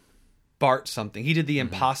don't know. Bart something. He did The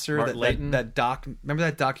Imposter. Bart that doc. Remember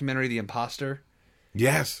that documentary, The Imposter?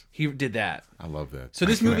 Yes. He did that. I love that. So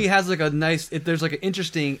this movie has like a nice... there's like an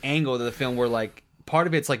interesting angle to the film where like part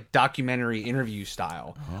of it's like documentary interview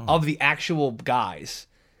style of the actual guys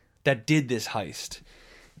that did this heist.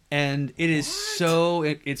 And it is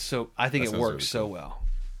it's so... I think it works so well.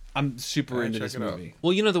 I'm super into this movie.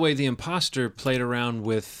 Well, you know, the way The Imposter played around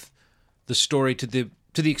with the story to the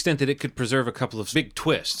extent that it could preserve a couple of big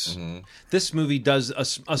twists. This movie does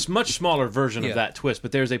a much smaller version of that twist,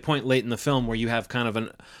 but there's a point late in the film where you have kind of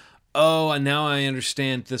and now I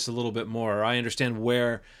understand this a little bit more. Or I understand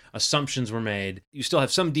where assumptions were made. You still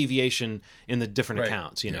have some deviation in the different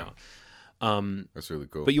accounts, you know. That's really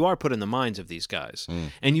cool. But you are put in the minds of these guys.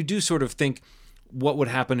 And you do sort of think, what would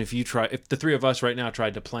happen if the three of us right now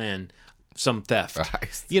tried to plan some theft?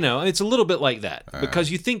 You know, it's a little bit like that. Because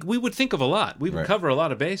we would think of a lot. We would cover a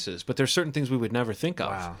lot of bases, but there's certain things we would never think of.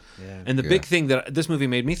 Wow. Yeah. And the big thing that this movie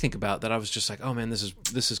made me think about, that I was just like, oh man,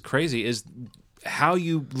 this is crazy, is how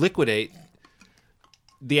you liquidate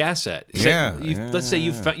the asset. Let's say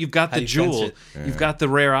you've got the jewel, you've got the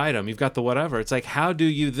rare item, you've got the whatever. It's like, how do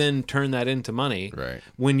you then turn that into money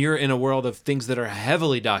when you're in a world of things that are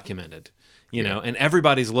heavily documented, you know, and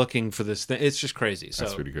everybody's looking for this thing? It's just crazy. So,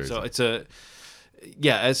 that's pretty crazy. So it's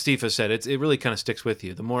as Steve has said, it really kind of sticks with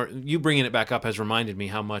you. The more you bringing it back up has reminded me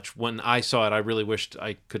how much, when I saw it, I really wished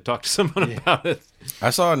I could talk to someone about it.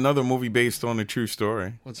 I saw another movie based on a true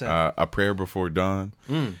story. What's that? A Prayer Before Dawn.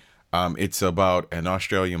 It's about an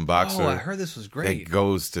Australian boxer. Oh, I heard this was great.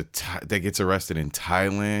 That gets arrested in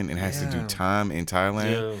Thailand and has to do time in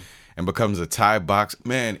Thailand and becomes a Thai boxer.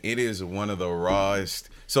 Man, it is one of the rawest.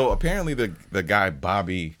 So apparently the guy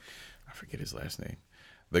Bobby, I forget his last name,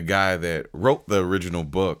 the guy that wrote the original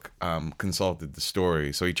book, consulted the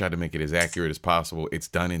story. So he tried to make it as accurate as possible. It's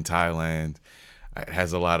done in Thailand. It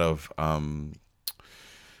has a lot of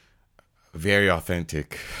very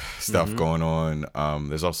authentic stuff going on.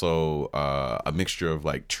 There's also a mixture of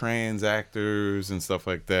like trans actors and stuff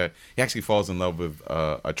like that. He actually falls in love with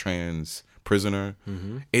a trans prisoner.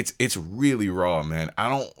 It's really raw, man. I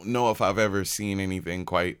don't know if I've ever seen anything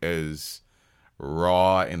quite as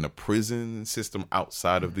raw in the prison system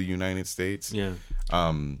outside of the United States. Yeah.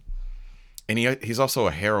 And he's also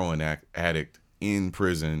a heroin addict in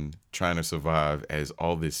prison trying to survive as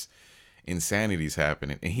all this insanity is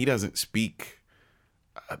happening, and he doesn't speak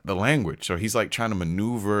the language, so he's like trying to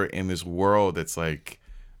maneuver in this world that's like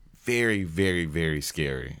very, very, very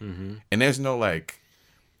scary. And there's no like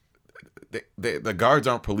the guards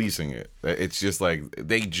aren't policing it. It's just like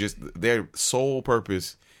their sole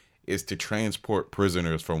purpose is to transport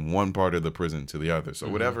prisoners from one part of the prison to the other. So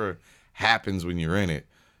whatever happens when you're in it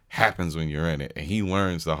happens when you're in it, and he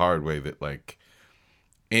learns the hard way that like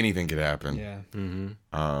anything could happen.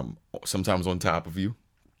 Yeah. Sometimes on top of you,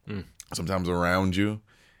 sometimes around you,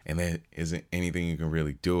 and there isn't anything you can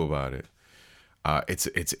really do about it.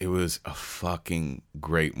 It was a fucking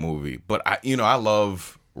great movie. But I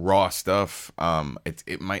love raw stuff.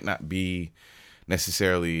 It might not be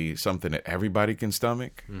necessarily something that everybody can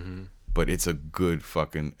stomach, but it's a good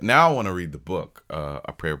fucking. Now I want to read the book,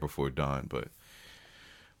 A Prayer Before Dawn. But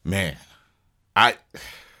man,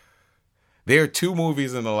 there are two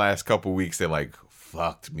movies in the last couple weeks that like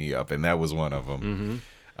fucked me up, and that was one of them.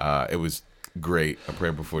 It was great, A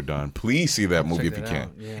Prayer Before Dawn. Please see that movie if you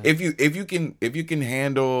can. Yeah. If you can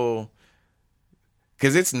handle,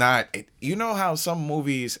 because it's not. You know how some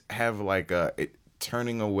movies have like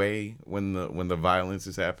turning away when the violence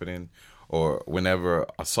is happening, or whenever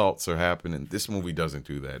assaults are happening. This movie doesn't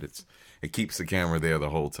do that. It keeps the camera there the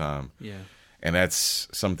whole time. Yeah. And that's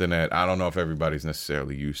something that I don't know if everybody's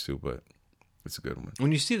necessarily used to, but it's a good one.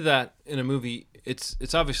 When you see that in a movie,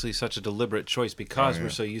 it's obviously such a deliberate choice because we're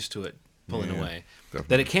so used to it pulling away definitely.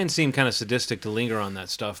 that it can seem kind of sadistic to linger on that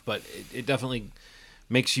stuff, but it definitely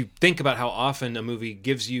makes you think about how often a movie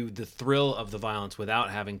gives you the thrill of the violence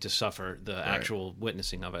without having to suffer the actual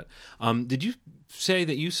witnessing of it. Did you say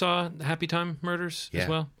that you saw Happy Time Murders as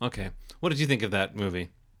well? Okay. What did you think of that movie?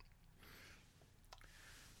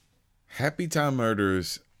 Happy Time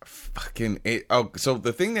Murders, fucking it. Oh, so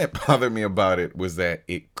the thing that bothered me about it was that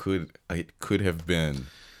it could have been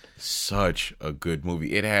such a good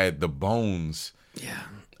movie. It had the bones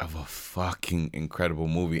of a fucking incredible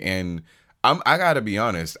movie, and I gotta be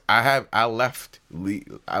honest. I left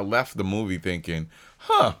the movie thinking,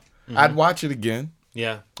 I'd watch it again.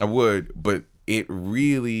 Yeah, I would, but it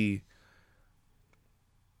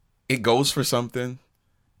goes for something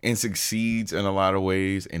and succeeds in a lot of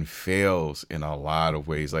ways and fails in a lot of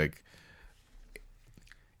ways. Like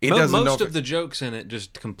most of the jokes in it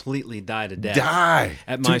just completely die to death.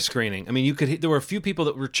 At my screening. I mean, there were a few people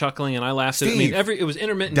that were chuckling, and I laughed. I mean, it was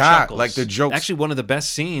intermittent chuckles. Like the jokes. Actually, one of the best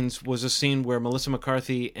scenes was a scene where Melissa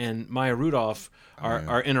McCarthy and Maya Rudolph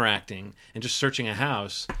are interacting and just searching a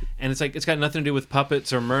house, and it's got nothing to do with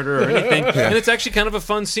puppets or murder or anything. And it's actually kind of a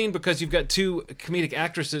fun scene because you've got two comedic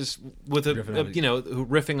actresses with who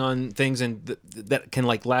riffing on things and that can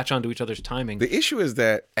like latch onto each other's timing. The issue is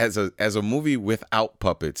that as a movie without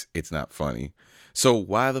puppets, it's not funny. So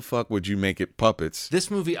why the fuck would you make it puppets?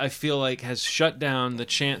 This movie, I feel like, has shut down the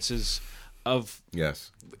chances of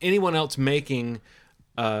anyone else making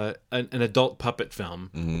an adult puppet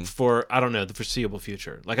film for, I don't know, the foreseeable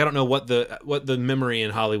future. Like, I don't know what the memory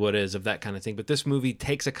in Hollywood is of that kind of thing, but this movie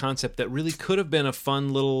takes a concept that really could have been a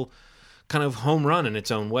fun little kind of home run in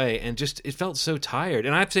its own way, and just it felt so tired.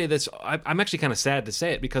 And I have to say this, I'm actually kind of sad to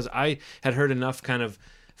say it because I had heard enough kind of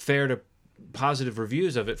fair to positive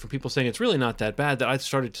reviews of it from people saying it's really not that bad that I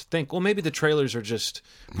started to think, well, maybe the trailers are just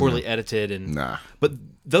poorly edited and but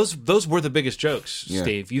those were the biggest jokes.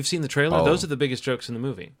 Steve, you've seen the trailer. Those are the biggest jokes in the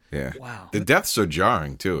movie. Wow. The deaths are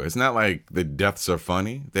jarring too. It's not like the deaths are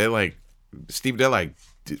funny. They're like, Steve,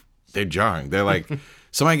 they're jarring. They're like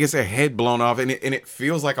somebody gets their head blown off and it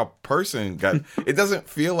feels like a person got it doesn't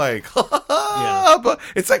feel like but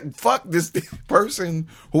it's like, fuck, this person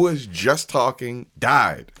who was just talking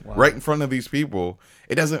died right in front of these people.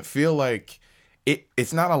 It doesn't feel like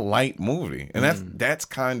it's not a light movie. And that's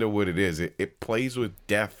kind of what it is. It plays with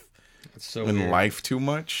death and life too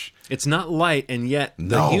much. It's not light, and yet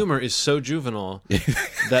the humor is so juvenile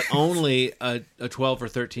that only a 12 or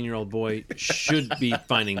 13-year-old boy should be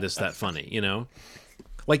finding that funny, you know?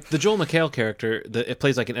 Like the Joel McHale character, it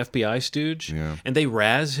plays like an FBI stooge, and they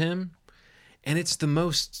razz him. And it's the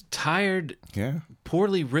most tired,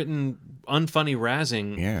 poorly written, unfunny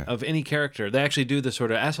razzing of any character. They actually do the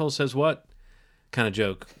sort of asshole says what kind of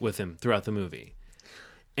joke with him throughout the movie.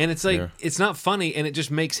 And it's like it's not funny, and it just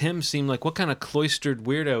makes him seem like what kind of cloistered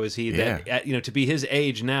weirdo is he? That to be his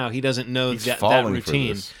age now, he doesn't know that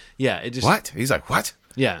routine. Yeah, it just what? He's like, what?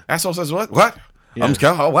 Yeah, asshole says what? What? Yeah. I'm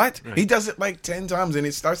scared. What? Right. He does it like 10 times, and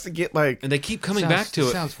it starts to get like. And they keep coming back to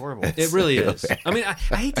it. Sounds horrible. It really is. I mean, I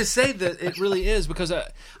hate to say that it really is because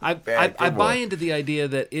I buy into the idea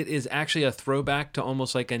that it is actually a throwback to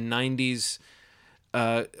almost like a '90s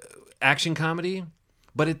action comedy,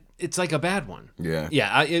 but it's like a bad one. Yeah,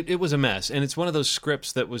 yeah. It was a mess, and it's one of those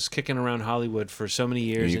scripts that was kicking around Hollywood for so many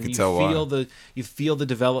years, and you feel the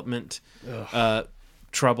development.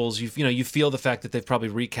 Troubles. You feel the fact that they've probably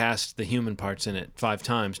recast the human parts in it 5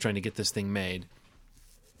 times trying to get this thing made.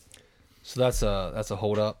 So that's a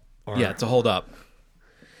hold up. Yeah, it's a hold up.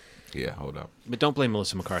 Yeah, hold up. But don't blame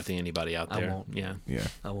Melissa McCarthy. Anybody out there? I won't. Yeah,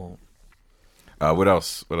 I won't. What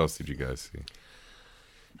else? What else did you guys see?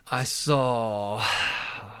 I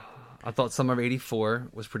thought Summer of '84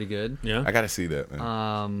 was pretty good. Yeah, I got to see that,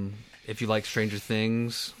 man. If you like Stranger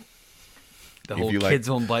Things. The whole kids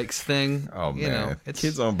on bikes thing. Oh, man. It's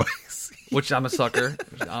kids on bikes. Which I'm a sucker.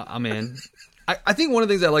 I'm in. I think one of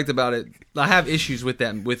the things I liked about it, I have issues with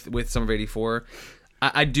that, with Summer of '84.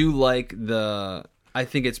 I do like I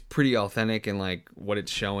think it's pretty authentic in like what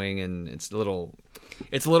it's showing, and it's a little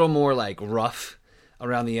more like rough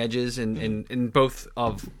around the edges, and in both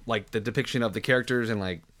of like the depiction of the characters and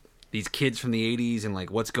like these kids from the '80s and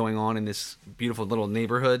like what's going on in this beautiful little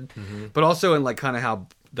neighborhood, but also in like kind of how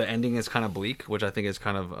the ending is kind of bleak, which I think is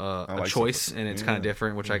kind of a choice, and it's kind of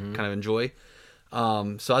different, which I kind of enjoy.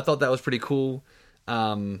 So I thought that was pretty cool.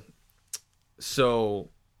 So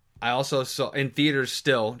I also saw in theaters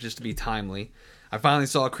still, just to be timely, I finally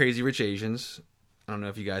saw Crazy Rich Asians. I don't know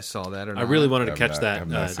if you guys saw that or not. I really wanted to catch that.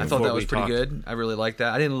 I thought that was pretty good. I really liked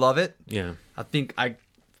that. I didn't love it. Yeah. I think I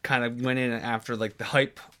kind of went in after like the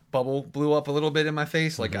hype bubble blew up a little bit in my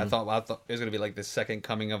face. Like I thought it was going to be like the second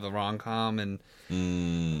coming of the rom-com, and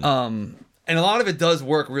a lot of it does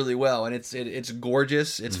work really well, and it's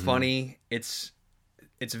gorgeous, it's funny, it's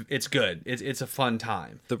good, it's a fun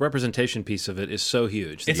time. The representation piece of it is so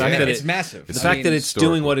huge. It's massive. The fact that it's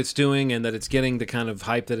doing what it's doing and that it's getting the kind of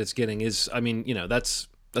hype that it's getting is, I mean, that's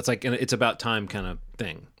like it's about time kind of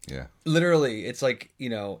thing. Yeah, literally, it's like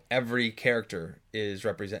every character is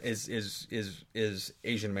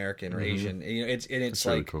Asian American or Asian. It's really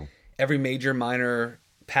like cool. Every major, minor,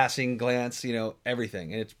 passing glance,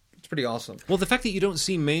 everything, and it's pretty awesome. Well, the fact that you don't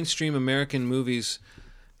see mainstream American movies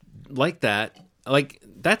like that,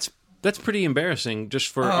 that's pretty embarrassing just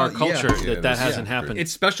for our culture that hasn't happened.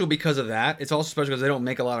 It's special because of that. It's also special because they don't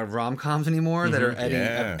make a lot of rom-coms anymore that are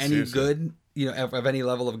any good, of any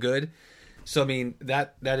level of good. So I mean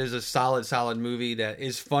that is a solid movie that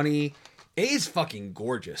is funny. It is fucking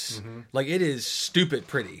gorgeous. Like it is stupid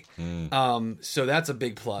pretty. So that's a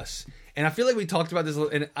big plus. And I feel like we talked about this,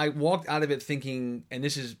 and I walked out of it thinking, and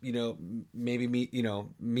this is maybe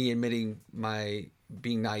me admitting my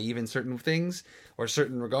being naive in certain things or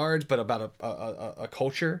certain regards, but about a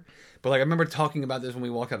culture. But like I remember talking about this when we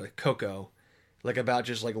walked out of Coco, like about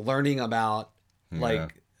just like learning about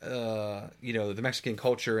like the Mexican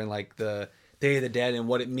culture and like the Day of the Dead and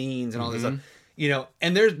what it means and all this stuff.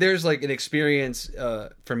 And there's like an experience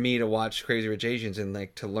for me to watch Crazy Rich Asians and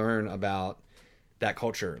like to learn about that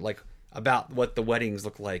culture, like about what the weddings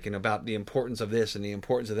look like and about the importance of this and the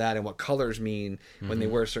importance of that and what colors mean when they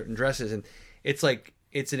wear certain dresses. And it's like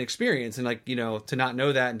it's an experience, and like to not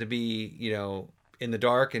know that and to be in the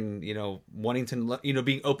dark and wanting to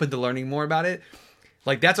being open to learning more about it,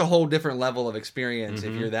 like that's a whole different level of experience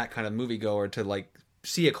if you're that kind of moviegoer, to like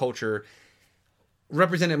see a culture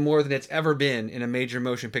represented more than it's ever been in a major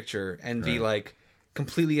motion picture and be like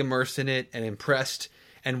completely immersed in it and impressed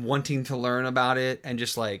and wanting to learn about it and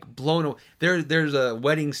just like blown away. There's a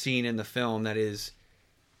wedding scene in the film that is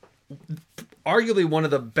arguably one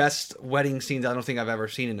of the best wedding scenes I don't think I've ever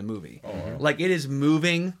seen in a movie. Oh, wow. Like it is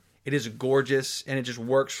moving, it is gorgeous, and it just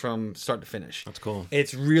works from start to finish. That's cool.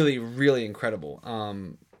 It's really, really incredible.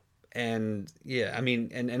 And yeah, I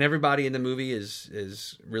mean, and everybody in the movie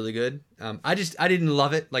is really good. I didn't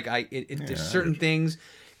love it. Like there's certain things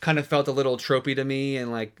kind of felt a little tropey to me,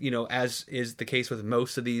 and like as is the case with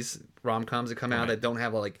most of these rom-coms that come out that don't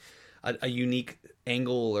have a unique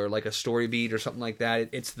angle or like a story beat or something like that.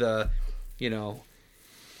 It's the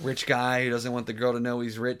rich guy who doesn't want the girl to know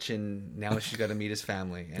he's rich, and now she's got to meet his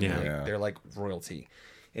family, and they're like royalty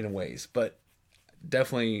in ways, but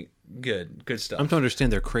definitely good stuff. I'm to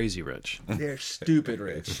understand they're crazy rich. They're stupid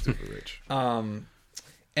rich.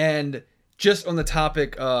 And just on the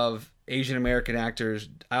topic of Asian American actors,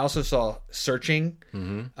 I also saw Searching.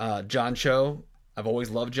 John Cho. I've always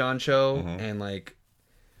loved John Cho, and like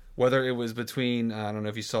Whether it was between, I don't know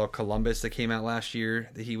if you saw Columbus that came out last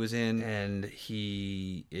year that he was in, and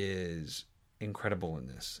he is incredible in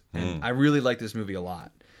this. And I really like this movie a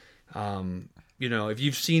lot. You know, if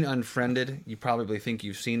you've seen Unfriended, you probably think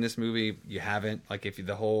you've seen this movie. You haven't. Like, if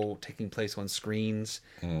the whole taking place on screens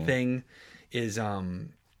thing is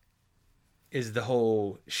the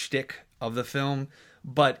whole shtick of the film,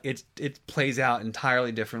 but it plays out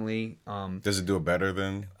entirely differently. Does it do it better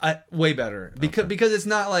than? Way better because it's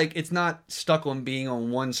not stuck on being on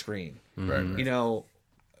one screen. Right. You know,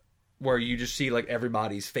 where you just see like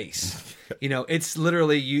everybody's face. You know, it's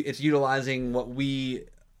literally it's utilizing what we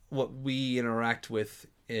interact with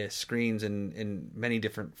screens in many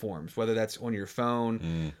different forms, whether that's on your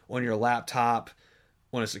phone, on your laptop,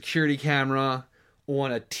 on a security camera,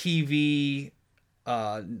 on a TV,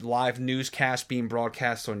 live newscast being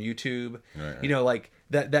broadcast on YouTube. Right. You know, like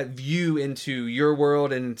that view into your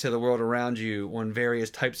world and into the world around you on various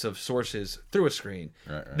types of sources through a screen.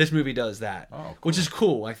 Right. This movie does that, which is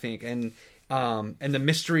cool, I think. And the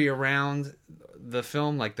mystery around the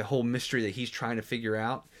film, like the whole mystery that he's trying to figure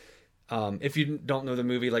out. If you don't know the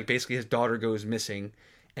movie, like basically his daughter goes missing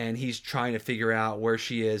and he's trying to figure out where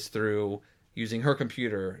she is through using her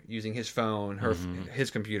computer, using his phone,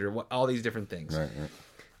 his computer, all these different things.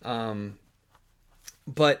 Right.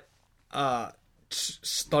 But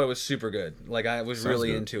thought it was super good. Like I was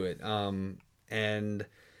really into it. And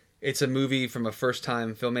it's a movie from a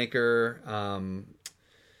first-time filmmaker,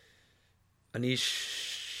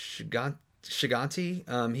 Anish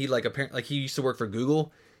Shiganti. He like apparently like he used to work for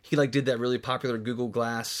Google. He like did that really popular Google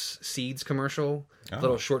Glass Seeds commercial,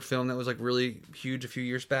 little short film that was like really huge a few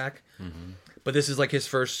years back. But this is like his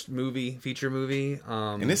first feature movie.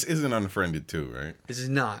 And this isn't Unfriended too, right? This is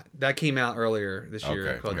not. That came out earlier this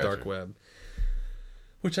year called Dark Web,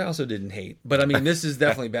 which I also didn't hate. But I mean, this is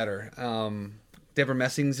definitely better. Deborah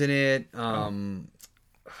Messing's in it. I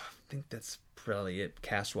think that's probably it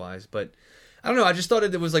cast wise, but. I don't know. I just thought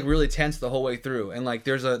it was like really tense the whole way through, and like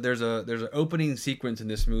there's an opening sequence in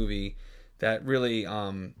this movie that really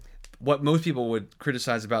what most people would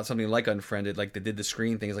criticize about something like Unfriended, like they did the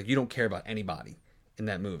screen thing, is like you don't care about anybody in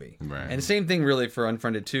that movie, right? And the same thing really for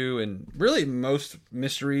Unfriended 2, and really most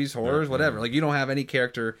mysteries, horrors, whatever. Like you don't have any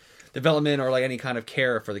character development or like any kind of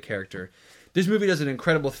care for the character. This movie does an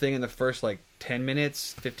incredible thing in the first like 10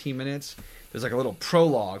 minutes, 15 minutes. There's like a little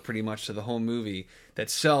prologue pretty much to the whole movie that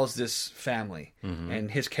sells this family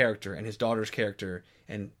and his character and his daughter's character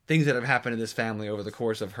and things that have happened to this family over the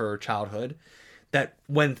course of her childhood, that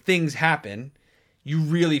when things happen, you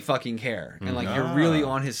really fucking care. And like you're really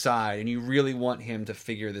on his side and you really want him to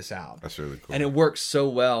figure this out. That's really cool. And it works so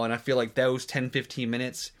well. And I feel like those 10, 15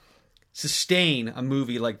 minutes sustain a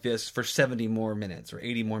movie like this for 70 more minutes or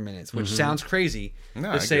 80 more minutes, which sounds crazy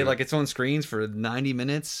to say like it's on screens for 90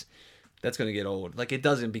 minutes. That's going to get old. Like, it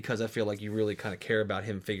doesn't, because I feel like you really kind of care about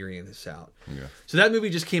him figuring this out. Yeah. So that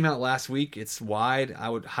movie just came out last week. It's wide. I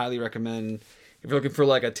would highly recommend, if you're looking for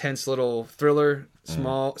like a tense little thriller,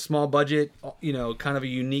 small budget, you know, kind of a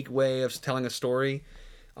unique way of telling a story.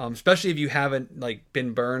 Especially if you haven't like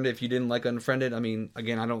been burned, if you didn't like Unfriended. I mean,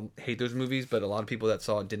 again, I don't hate those movies, but a lot of people that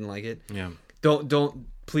saw it didn't like it. Yeah.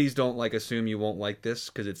 Please don't like assume you won't like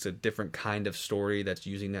this, because it's a different kind of story that's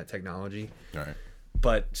using that technology. All right.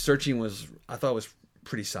 But Searching I thought was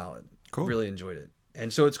pretty solid. Cool. Really enjoyed it.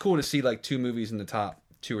 And so it's cool to see like two movies in the top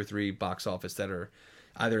 2 or 3 box office that are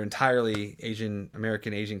either entirely Asian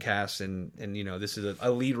casts, and you know, this is a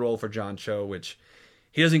lead role for John Cho, which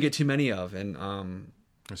he doesn't get too many of, and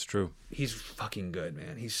that's true. He's fucking good,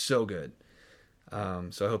 man. He's so good.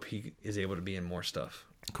 So I hope he is able to be in more stuff.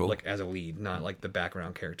 Cool. Like as a lead, not like the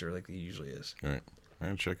background character like he usually is. All right.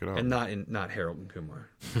 And check it out. And not Harold and Kumar.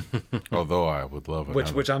 Although I would love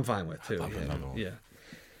it. Which I'm fine with too. Yeah.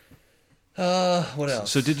 What else?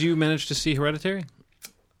 So did you manage to see Hereditary?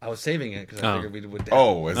 I was saving it because I figured we would. Is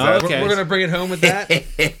that okay? We're gonna bring it home with that.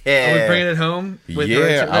 Are we bringing it home? With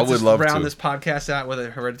Hereditary? I would love to round this podcast out with a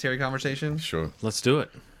Hereditary conversation. Sure, let's do it.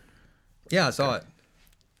 Yeah, I saw it.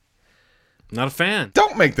 Not a fan.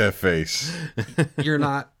 Don't make that face. You're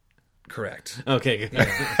not correct. Okay.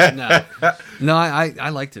 Yeah. No, I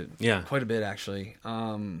liked it. Yeah, quite a bit actually.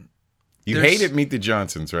 You hated Meet the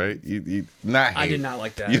Johnsons, right? You not. I did not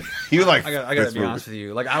like that. You like? I gotta be honest with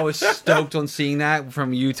you. Like I was stoked on seeing that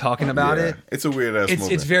from you talking about it. It's a weird ass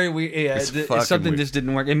movie. It's very weird. Yeah, it's something weird. Just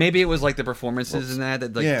didn't work. And maybe it was like the performances in that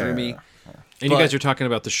like threw me. And you guys are talking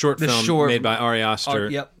about the short film made by Ari Aster.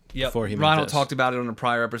 Yep. before he made Ronald this. talked about it on a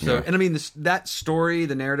prior episode. Yeah. And I mean, that story,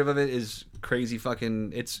 the narrative of it is crazy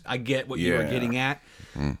fucking... I get what you were getting at,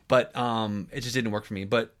 but it just didn't work for me.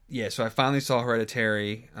 But yeah, so I finally saw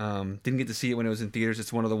Hereditary. Didn't get to see it when it was in theaters.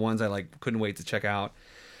 It's one of the ones I like couldn't wait to check out.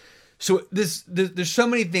 So there's so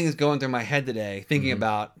many things going through my head today, thinking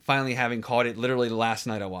about finally having caught it. Literally last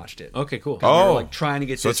night I watched it. Okay, cool. We were, like trying to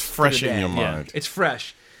get so this it's fresh for the in day. your mind. It's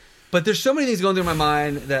fresh. But there's so many things going through my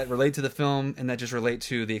mind that relate to the film and that just relate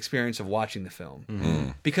to the experience of watching the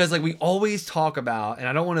film. Because like we always talk about, and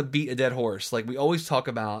I don't want to beat a dead horse, like we always talk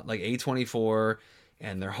about like A24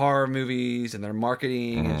 and their horror movies and their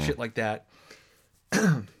marketing and shit like that.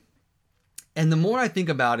 And the more I think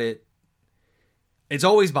about it, it's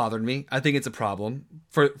always bothered me. I think it's a problem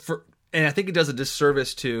and I think it does a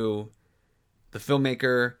disservice to the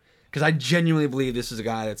filmmaker, because I genuinely believe this is a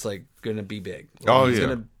guy that's like going to be big. Like, he's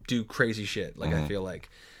going to do crazy shit. Like I feel like,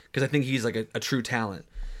 because I think he's like a true talent.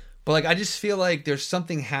 But like I just feel like there's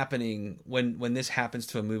something happening when this happens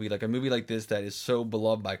to a movie like this that is so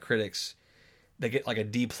beloved by critics. They get like a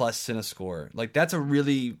D+ CineScore. Like that's a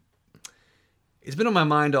really, it's been on my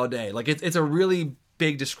mind all day. Like it's a really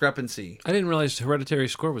big discrepancy. I didn't realize Hereditary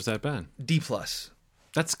score was that bad. D+.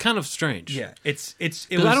 That's kind of strange. Yeah, it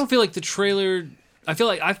was. I don't feel like the trailer. I feel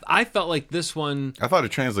like I felt like this one. I thought it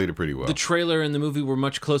translated pretty well. The trailer and the movie were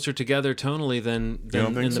much closer together tonally than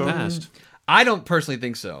in the past. I don't personally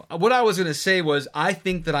think so. What I was going to say was I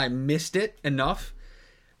think that I missed it enough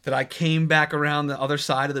that I came back around the other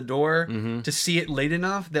side of the door to see it late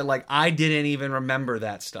enough that like I didn't even remember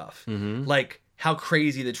that stuff. Like how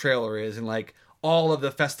crazy the trailer is and like all of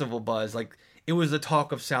the festival buzz. Like it was the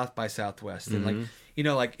talk of South by Southwest and like, you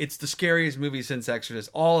know, like it's the scariest movie since Exorcist.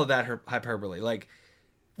 All of that hyperbole. Like,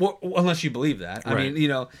 well, unless you believe that. I mean, you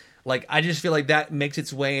know, like I just feel like that makes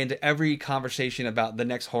its way into every conversation about the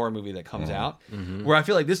next horror movie that comes out. Where I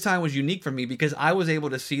feel like this time was unique for me because I was able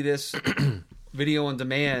to see this video on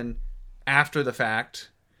demand after the fact,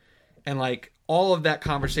 and like all of that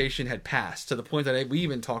conversation had passed to the point that we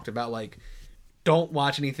even talked about like, don't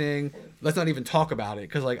watch anything. Let's not even talk about it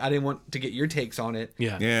because like I didn't want to get your takes on it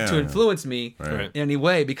to influence me in any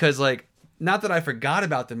way, because like not that I forgot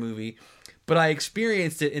about the movie, but I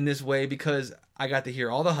experienced it in this way because I got to hear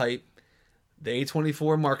all the hype, the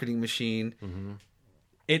A24 marketing machine,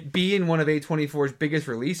 it being one of A24's biggest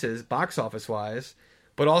releases box office wise,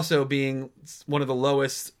 but also being one of the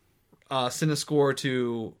lowest CineScore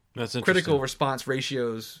to critical response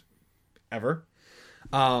ratios ever.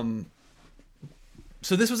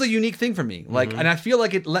 So this was a unique thing for me. Like, and I feel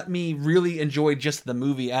like it let me really enjoy just the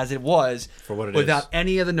movie as it was, for what it without is.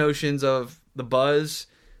 any of the notions of the buzz,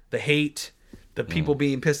 the hate, the people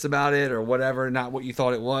being pissed about it or whatever, not what you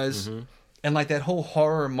thought it was. And like that whole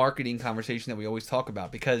horror marketing conversation that we always talk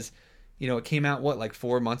about, because, you know, it came out like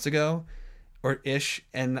 4 months ago or ish.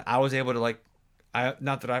 And I was able to like,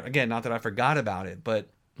 not that I forgot about it, but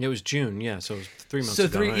it was June, so it was 3 months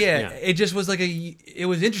ago. Right? It just was like it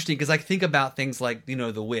was interesting because I think about things like, you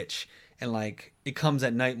know, The Witch and like It Comes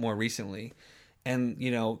at Night more recently, and you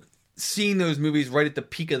know, seeing those movies right at the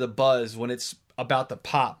peak of the buzz when it's about to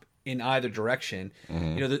pop in either direction.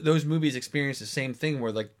 You know, those movies experience the same thing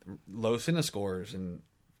where like low CineScores and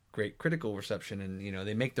great critical reception, and you know,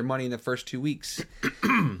 they make their money in the first 2 weeks.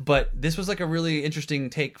 But this was like a really interesting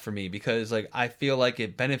take for me because like I feel like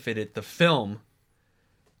it benefited the film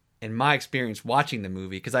in my experience watching the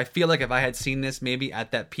movie, because I feel like if I had seen this maybe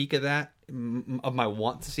at that peak of my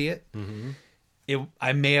want to see it,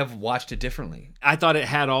 I may have watched it differently. I thought it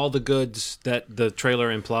had all the goods that the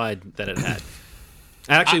trailer implied that it had.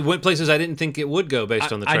 I actually went places I didn't think it would go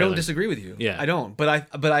based on the trailer. I don't disagree with you. Yeah, I don't. But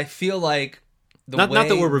I feel like not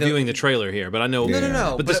that we're reviewing the trailer here, but I know.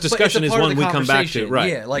 No. But this discussion is one we come back to,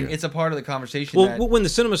 right? Yeah, like it's a part of the conversation. Well, when the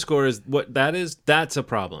CinemaScore is what that is, that's a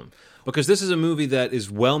problem. Because this is a movie that is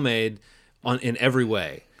well made in every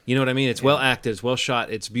way. You know what I mean? It's well acted, it's well shot,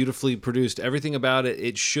 it's beautifully produced. Everything about it,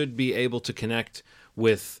 it should be able to connect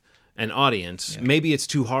with an audience. Yeah. Maybe it's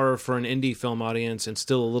too horror for an indie film audience and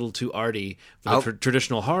still a little too arty for the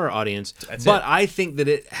traditional horror audience. But I think that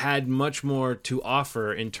it had much more to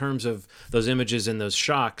offer in terms of those images and those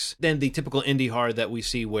shocks than the typical indie horror that we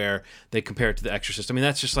see where they compare it to The Exorcist. I mean,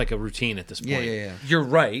 that's just like a routine at this point. Yeah. You're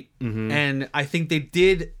right. And I think they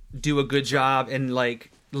did do a good job in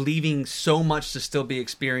like leaving so much to still be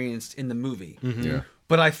experienced in the movie.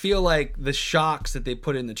 But I feel like the shocks that they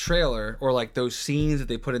put in the trailer, or like those scenes that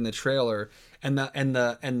they put in the trailer, and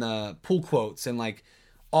the pull quotes and like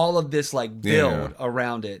all of this like build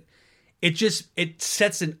around it, it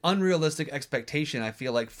sets an unrealistic expectation, I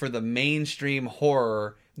feel like, for the mainstream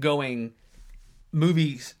horror going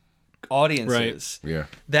movies audiences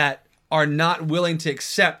that are not willing to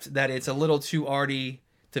accept that it's a little too arty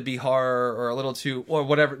to be horror, or a little too, or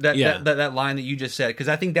whatever, that line that you just said, because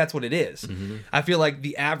I think that's what it is. I feel like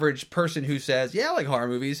the average person who says, yeah, I like horror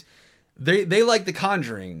movies, they like The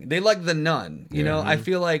Conjuring, they like The Nun, you know. I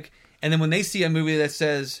feel like, and then when they see a movie that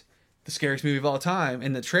says the scariest movie of all time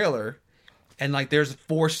in the trailer, and like there's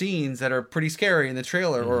 4 scenes that are pretty scary in the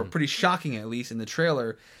trailer, or pretty shocking at least in the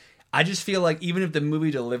trailer, I just feel like even if the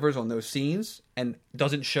movie delivers on those scenes and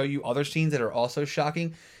doesn't show you other scenes that are also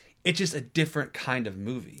shocking, it's just a different kind of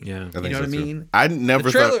movie. Yeah, you know what I mean? I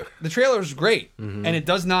never thought the trailer's great, and it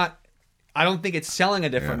does not. I don't think it's selling a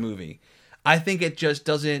different movie. I think it just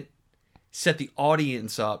doesn't set the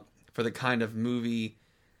audience up for the kind of movie,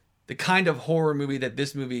 the kind of horror movie that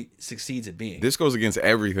this movie succeeds at being. This goes against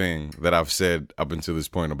everything that I've said up until this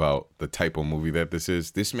point about the type of movie that this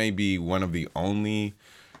is. This may be one of the only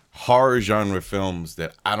horror genre films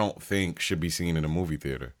that I don't think should be seen in a movie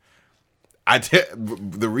theater.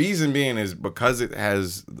 The reason being is because it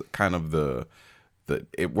has kind of the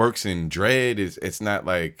it works in dread. It's not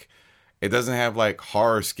like, it doesn't have like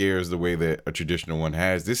horror scares the way that a traditional one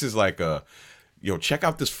has. This is like check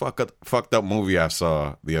out this fucked up movie I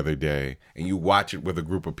saw the other day, and you watch it with a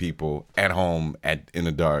group of people at home in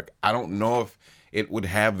the dark. I don't know if it would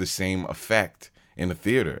have the same effect in the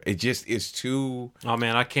theater. It just is too. Oh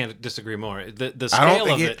man, I can't disagree more. The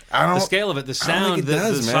scale of it, the scale of it, the sound,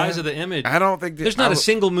 the size of the image. I don't think there's not a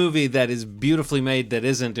single movie that is beautifully made that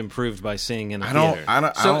isn't improved by seeing in a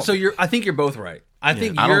theater. I think you're both right. I don't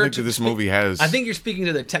think that this movie has. I think you're speaking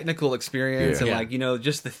to the technical experience and like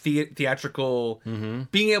just the theatrical,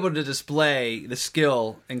 being able to display the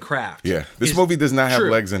skill and craft. Yeah, this movie does not have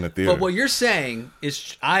legs in the theater. But what you're saying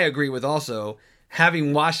is, I agree with also,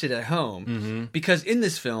 having watched it at home, because in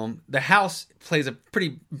this film, the house plays a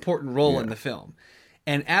pretty important role in the film.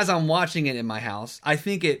 And as I'm watching it in my house, I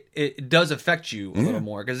think it does affect you a little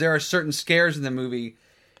more, because there are certain scares in the movie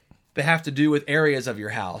that have to do with areas of your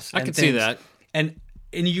house. I can see that. And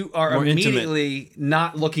you are more immediately intimate.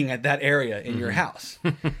 Not looking at that area in your house.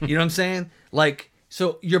 You know what I'm saying? Like,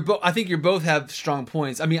 so I think you both have strong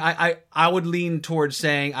points. I mean, I would lean towards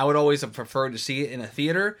saying I would always have preferred to see it in a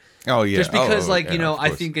theater. Oh yeah, just because I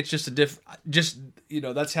think it's just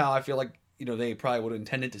that's how I feel like they probably would have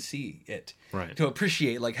intended to see it, right? To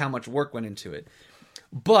appreciate like how much work went into it.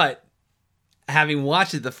 But having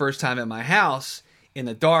watched it the first time at my house in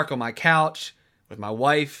the dark on my couch with my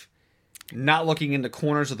wife, not looking in the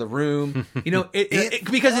corners of the room,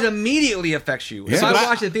 because it immediately affects you. Yeah, if I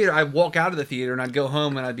watch the theater, I'd walk out of the theater and I'd go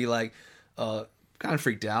home and I'd be like, kind of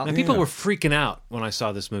freaked out. And people were freaking out when I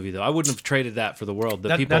saw this movie, though. I wouldn't have traded that for the world.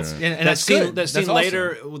 That scene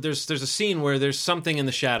later, there's a scene where there's something in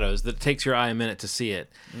the shadows that takes your eye a minute to see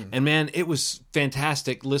it. And man, it was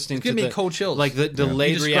fantastic listening to me cold chills. Like the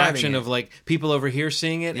delayed reaction of like people over here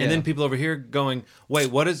seeing it, and then people over here going,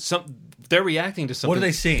 "Wait, what is some?" They're reacting to something. What are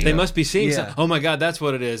they seeing? They must be seeing something. Oh my God, that's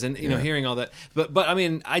what it is. And hearing all that. But I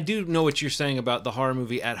mean, I do know what you're saying about the horror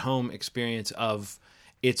movie at home experience of.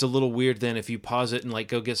 It's a little weird then if you pause it and like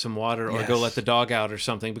go get some water or go let the dog out or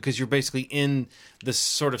something, because you're basically in this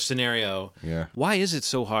sort of scenario. Yeah. Why is it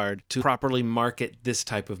so hard to properly market this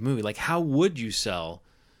type of movie? Like, how would you sell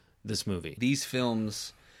this movie? These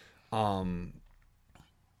films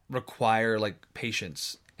require like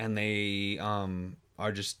patience, and they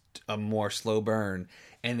are just a more slow burn,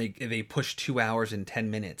 and they push 2 hours and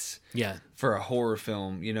 10 minutes. Yeah. For a horror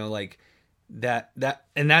film, like. That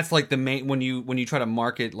and that's like the main when you try to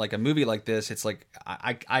market like a movie like this, it's like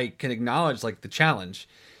I can acknowledge like the challenge,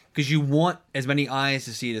 because you want as many eyes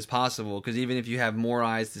to see it as possible, because even if you have more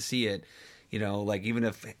eyes to see it, like even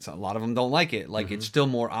if a lot of them don't like it, like it's still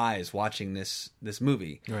more eyes watching this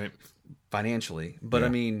movie, right? Financially, but I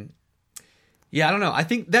mean, I don't know. I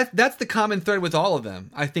think that's the common thread with all of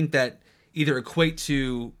them. I think that either equate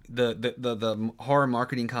to the horror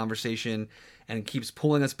marketing conversation and keeps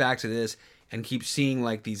pulling us back to this. And keep seeing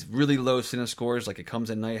like these really low Cine scores, like It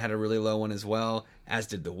Comes at Night had a really low one as well, as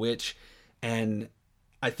did The Witch. And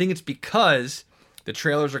I think it's because the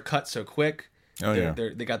trailers are cut so quick.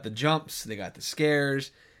 They got the jumps, they got the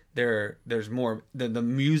scares. There's more. The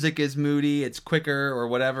music is moody. It's quicker or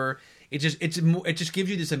whatever. It just gives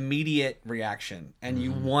you this immediate reaction, and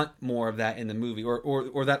you want more of that in the movie,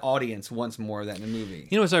 or that audience wants more of that in the movie.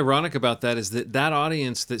 What's ironic about that is that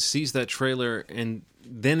audience that sees that trailer and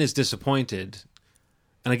then is disappointed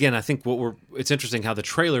And again, I think it's interesting how the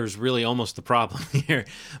trailer is really almost the problem here.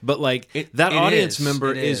 But like that audience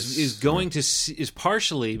member is going to is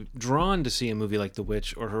partially drawn to see a movie like The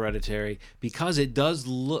Witch or Hereditary because it does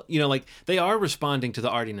look, like they are responding to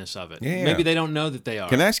the artiness of it. Yeah. Maybe they don't know that they are.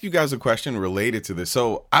 Can I ask you guys a question related to this?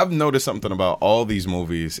 So I've noticed something about all these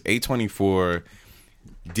movies. A24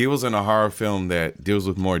 deals in a horror film that deals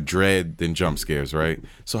with more dread than jump scares, right?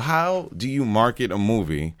 So how do you market a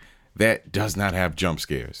movie that does not have jump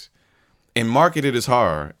scares and market it as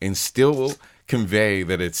horror and still convey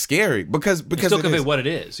that it's scary because still convey what it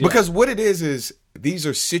is? Yeah. Because what it is these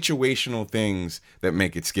are situational things that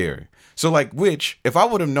make it scary. So like Witch, if I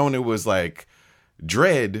would have known it was like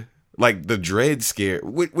dread, like the dread scare,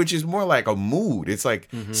 which is more like a mood. It's like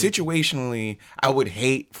situationally, I would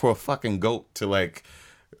hate for a fucking goat to like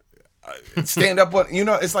stand up on,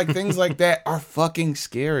 it's like things like that are fucking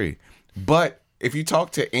scary. But if you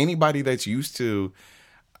talk to anybody that's used to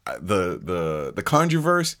the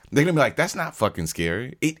Conjureverse, they're gonna be like, "That's not fucking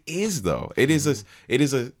scary." It is though. It is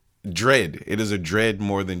a dread. It is a dread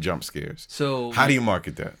more than jump scares. So how do you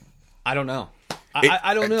market that? I don't know.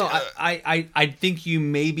 I don't know. I think you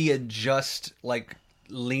maybe adjust like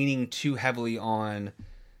leaning too heavily on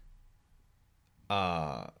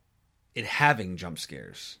it having jump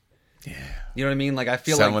scares. Yeah, you know what I mean. Like I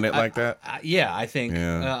feel selling it like that. I think.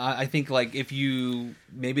 Yeah. I think like if you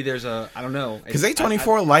maybe there's I don't know, because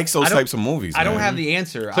A24 likes those types of movies. I don't have the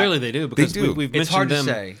answer. Clearly, they do because we've mentioned it's hard them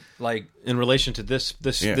to say. Like in relation to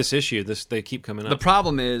this issue, they keep coming up. The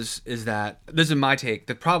problem is that this is my take.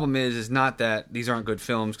 The problem is not that these aren't good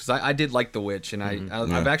films because I did like The Witch and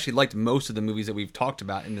I've actually liked most of the movies that we've talked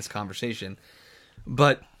about in this conversation,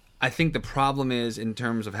 but I think the problem is in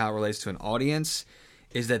terms of how it relates to an audience.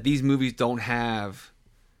 Is that these movies don't have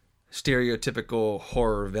stereotypical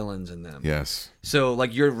horror villains in them. Yes. So,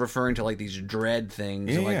 like, you're referring to, like, these dread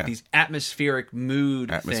things, or, like, these atmospheric mood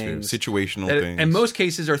things. Situational things. In most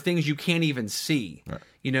cases are things you can't even see.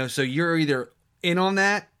 Right. So you're either in on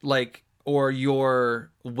that, like, or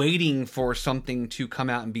you're waiting for something to come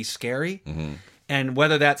out and be scary. Mm-hmm. And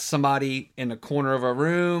whether that's somebody in a corner of a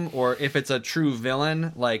room or if it's a true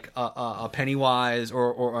villain like a Pennywise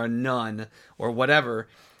or a nun or whatever,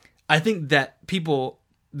 I think that people,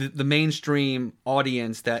 the mainstream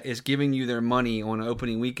audience that is giving you their money on an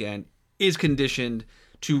opening weekend is conditioned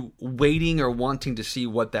to waiting or wanting to see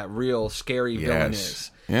what that real scary villain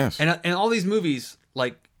is. Yes. And all these movies,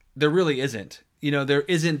 like, there really isn't. There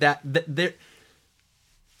isn't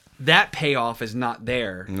that payoff is not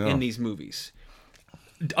there in these movies.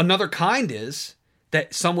 Another kind is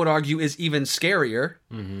that some would argue is even scarier,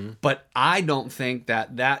 but I don't think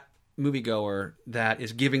that moviegoer that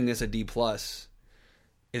is giving this a D+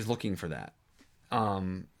 is looking for that.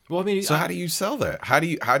 Well, I mean, so how do you sell that? How do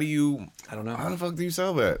you? I don't know. How the fuck do you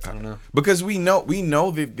sell that? I don't know. Because we know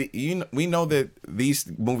that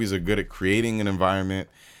these movies are good at creating an environment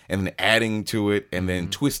and then adding to it and then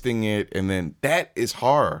twisting it, and then that is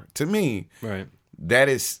horror to me. Right. That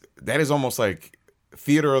is almost like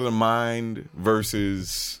theater of the mind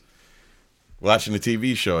versus watching a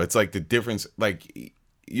TV show. It's like the difference, like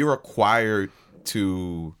you're required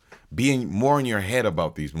to be more in your head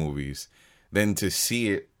about these movies than to see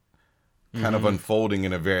it kind of unfolding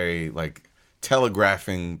in a very like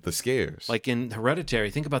telegraphing the scares. Like in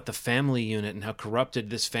Hereditary, think about the family unit and how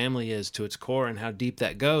corrupted this family is to its core and how deep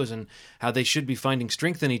that goes and how they should be finding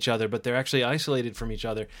strength in each other, but they're actually isolated from each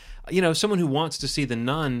other. Someone who wants to see the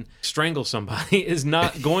nun strangle somebody is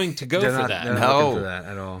not going to go for that. They're not looking for that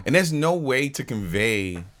at all. And there's no way to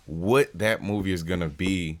convey what that movie is going to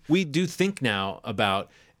be. We do think now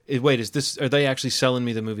about, wait, are they actually selling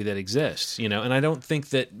me the movie that exists? And I don't think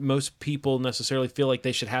that most people necessarily feel like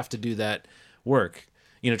they should have to do that work.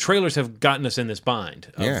 Trailers have gotten us in this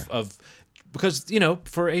bind of because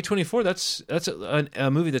for A24 that's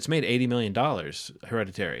a movie that's made $80 million,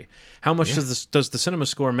 Hereditary. How much does the cinema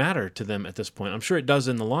score matter to them at this point? I'm sure it does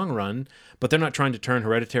in the long run, but they're not trying to turn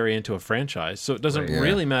Hereditary into a franchise, so it doesn't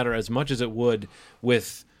really matter as much as it would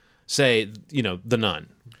with, say, The Nun.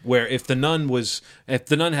 Where if the nun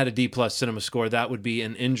had a D+ cinema score, that would be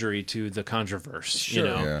an injury to the Conjureverse. Sure.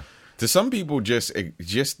 Yeah. To some people, just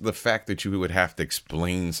the fact that you would have to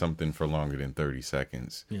explain something for longer than 30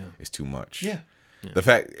 seconds is too much. Yeah. The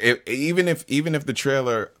fact, even if the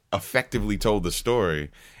trailer effectively told the story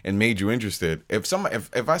and made you interested, if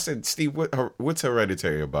I said, Steve, what's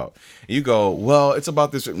Hereditary about? And you go, well, it's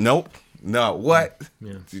about this. Nope. No. What?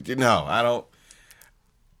 Yeah. No, I don't.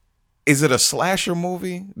 Is it a slasher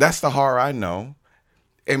movie? That's the horror I know.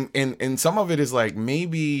 And some of it is like,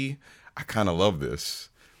 maybe I kind of love this.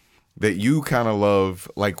 That you kind of love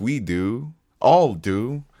like we do, all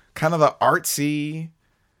do. Kind of the artsy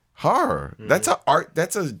horror. That's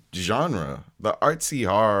a genre. The artsy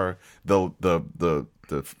horror, the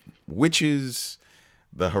witches,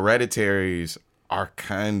 the hereditaries are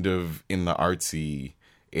kind of in the artsy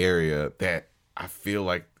area that I feel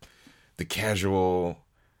like the casual,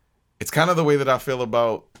 it's kind of the way that I feel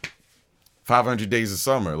about 500 Days of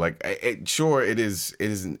Summer. Like, it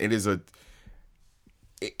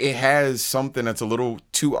has something that's a little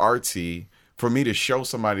too artsy for me to show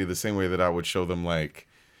somebody the same way that I would show them, like,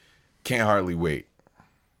 Can't Hardly Wait.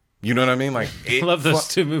 You know what I mean? Like, I love those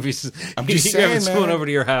two movies. I'm just saying, man. Someone over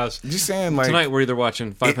to your house. I'm just saying, like, tonight we're either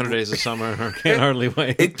watching 500 Days of Summer or Can't Hardly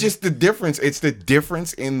Wait. It's just the difference. It's the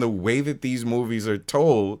difference in the way that these movies are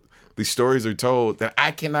told, these stories are told, that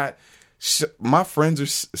I cannot. Some of my friends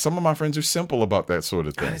are simple about that sort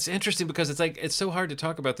of thing. And it's interesting because it's so hard to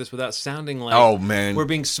talk about this without sounding like we're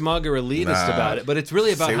being smug or elitist about it. But it's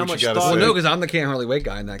really about how much thought. Well, no, because I'm the Can't Hardly Wait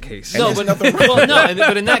guy in that case. No, but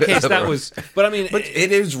but in that case that was. But I mean,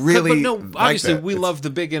 it is really. But no, obviously we love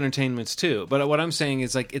the big entertainments too. But what I'm saying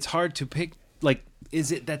is, like, it's hard to pick. Like,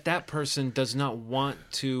 is it that person does not want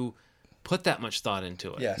to put that much thought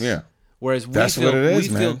into it? Yes. Yeah. Whereas we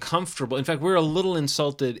feel comfortable. In fact, we're a little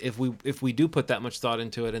insulted if we do put that much thought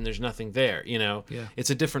into it and there's nothing there. You know,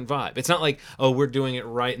 It's a different vibe. It's not like, oh, we're doing it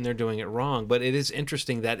right and they're doing it wrong. But it is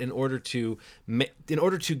interesting that in order to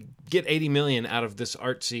get 80 million out of this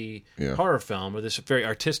artsy horror film, or this very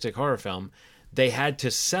artistic horror film, they had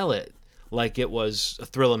to sell it like it was a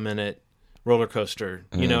thrill-a-minute roller coaster.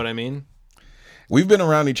 You know what I mean? We've been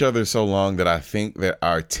around each other so long that I think that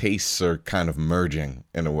our tastes are kind of merging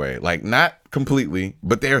in a way. Like, not completely,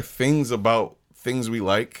 but there are things about things we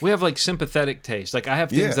like. We have, like, sympathetic taste. Like, I have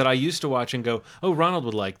things that I used to watch and go, oh, Ronald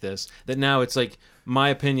would like this. That now it's like my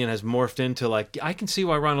opinion has morphed into, like, I can see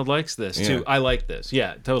why Ronald likes this, to I like this.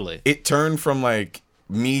 Yeah, totally. It turned from, like,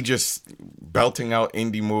 me just belting out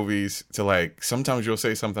indie movies to, like, sometimes you'll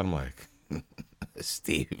say something, I'm like,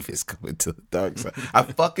 Steve is coming to the dark side. I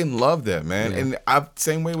fucking love that, man, and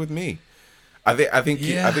same way with me. I think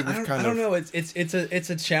we've kind of. I don't know. It's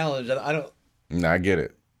a challenge. I don't. Nah, I get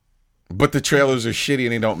it, but the trailers are shitty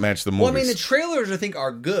and they don't match the movies. Well, I mean, the trailers I think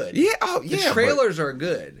are good. Yeah, the trailers are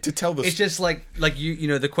good to tell the. It's just like you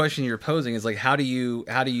know the question you're posing is like how do you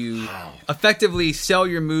effectively sell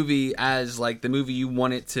your movie as like the movie you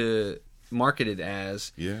want it to marketed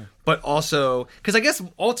as, but also because I guess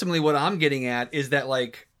ultimately what I'm getting at is that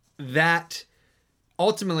like that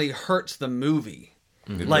ultimately hurts the movie,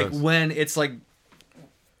 like when it's like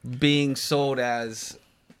being sold as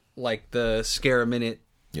like the scare a minute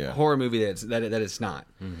horror movie that it's not.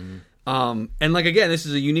 And like again, this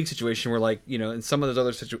is a unique situation where like you know in some of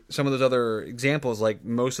those other examples, like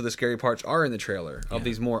most of the scary parts are in the trailer of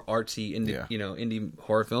these more artsy indie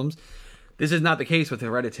horror films. This is not the case with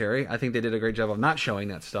Hereditary. I think they did a great job of not showing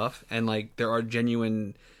that stuff. And, like, there are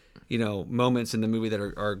genuine, you know, moments in the movie that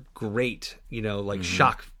are great, you know, like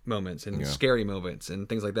shock moments and scary moments and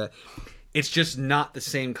things like that. It's just not the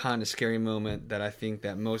same kind of scary moment that I think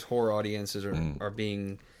that most horror audiences are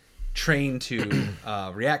being trained to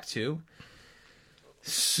react to.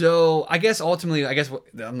 So I guess ultimately,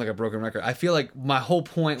 I'm like a broken record. I feel like my whole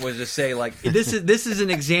point was to say, like, this is an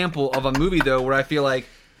example of a movie, though, where I feel like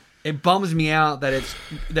it bums me out that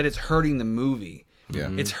it's hurting the movie.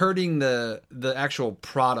 Yeah. It's hurting the actual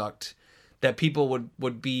product that people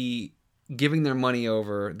would be giving their money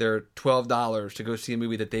over, their $12 to go see a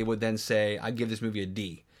movie that they would then say, I give this movie a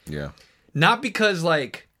D. Yeah. Not because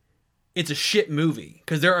like it's a shit movie,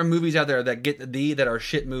 because there are movies out there that get the D that are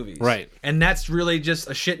shit movies. Right. And that's really just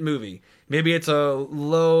a shit movie. Maybe it's a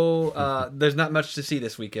low there's not much to see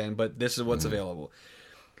this weekend, but this is what's available.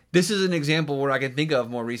 This is an example where I can think of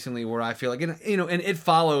more recently where I feel like, you know, and It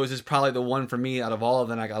Follows is probably the one for me out of all of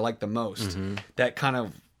them I like the most. That kind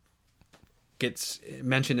of gets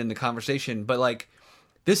mentioned in the conversation. But like,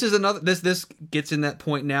 this is another, this gets in that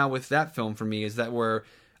point now with that film for me, is that where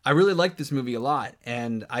I really like this movie a lot.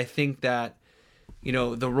 And I think that, you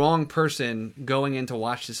know, the wrong person going in to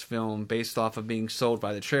watch this film based off of being sold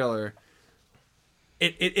by the trailer,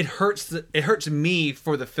 it hurts it hurts me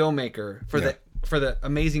for the filmmaker, for the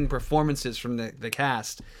amazing performances from the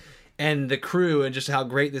cast and the crew, and just how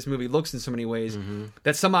great this movie looks in so many ways,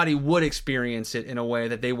 that somebody would experience it in a way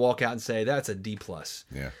that they walk out and say that's a D+.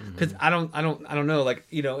 Yeah, because I don't know, like,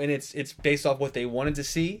 you know, and it's based off what they wanted to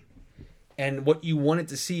see, and what you wanted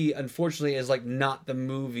to see, unfortunately, is like not the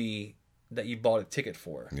movie that you bought a ticket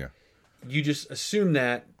for. Yeah. You just assume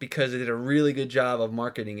that because they did a really good job of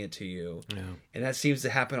marketing it to you. Yeah. And that seems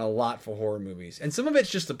to happen a lot for horror movies. And some of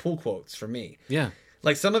it's just the pull quotes for me. Yeah.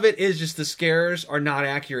 Like, some of it is just the scares are not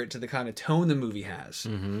accurate to the kind of tone the movie has.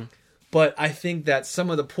 But I think that some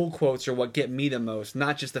of the pull quotes are what get me the most,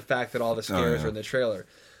 not just the fact that all the scares are in the trailer.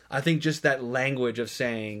 I think just that language of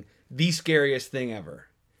saying, the scariest thing ever.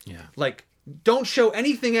 Yeah. Like, don't show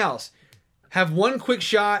anything else. Have one quick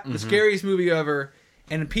shot, the scariest movie ever,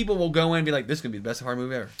 and people will go in and be like, this is going to be the best horror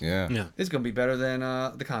movie ever. Yeah. This is going to be better than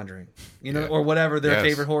The Conjuring. You know, or whatever their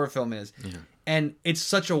favorite horror film is. Yeah. And it's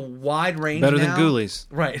such a wide range better now. than Ghoulies.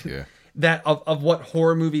 Right. Yeah. That of what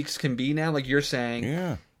horror movies can be now, like you're saying.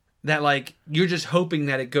 Yeah. That, like, you're just hoping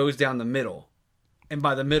that it goes down the middle. And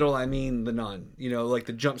by the middle, I mean The Nun. You know, like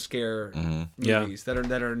the jump scare movies that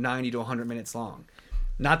are 90 to 100 minutes long.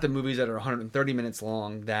 Not the movies that are 130 minutes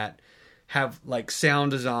long that have, like,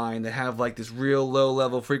 sound design, that have, like, this real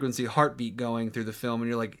low-level frequency heartbeat going through the film. And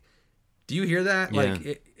you're like, do you hear that? Yeah.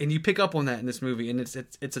 Like, and you pick up on that in this movie. And it's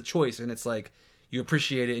a choice. And it's like, you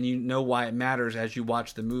appreciate it and you know why it matters as you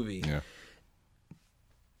watch the movie. Yeah.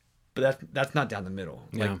 But that's not down the middle.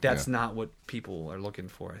 Like, that's not what people are looking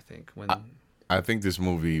for, I think. When I think this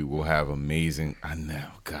movie will have amazing. I know,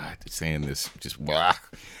 God, saying this just blah.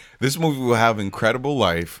 This movie will have incredible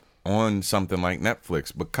life on something like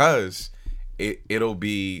Netflix because it'll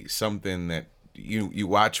be something that you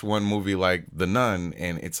watch one movie like The Nun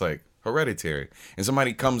and it's like Hereditary, and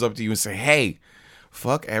somebody comes up to you and say, "Hey,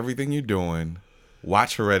 fuck everything you're doing,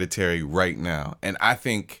 watch Hereditary right now." And I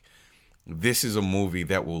think this is a movie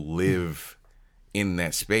that will live in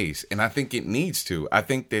that space, and I think it needs to. I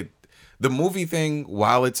think that the movie thing,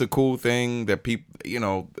 while it's a cool thing that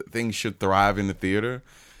people, things should thrive in the theater,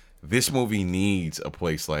 this movie needs a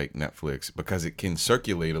place like Netflix because it can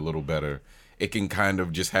circulate a little better. It can kind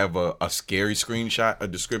of just have a scary screenshot, a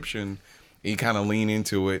description. You kind of lean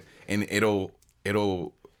into it, and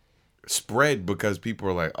it'll spread because people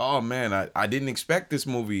are like, "Oh man, I didn't expect this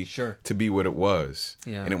movie to be what it was,"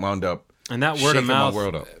 and it wound up. And that word of mouth,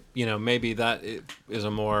 up. Maybe that is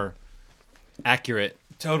a more accurate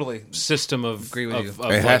system of agree with you.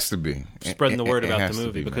 It has to be spreading the word about the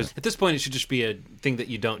movie, because man. at this point it should just be a thing that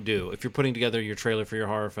you don't do. If you're putting together your trailer for your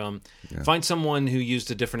horror film, find someone who used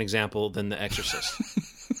a different example than The Exorcist.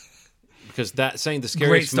 Because saying the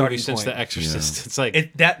scariest movie since The Exorcist, it's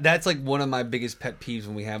like that's like one of my biggest pet peeves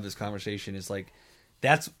when we have this conversation. Is like,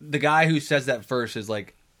 that's the guy who says that first is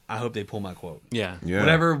like, I hope they pull my quote. Yeah.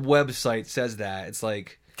 Whatever website says that, it's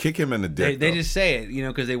like, kick him in the dick. They just say it,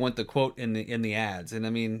 because they want the quote in the ads, and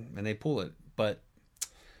and they pull it. But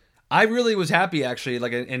I really was happy, actually,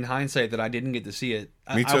 like in hindsight, that I didn't get to see it.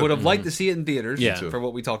 Me too. I would have liked to see it in theaters, for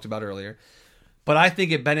what we talked about earlier. But I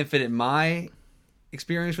think it benefited my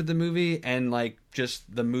experience with the movie and like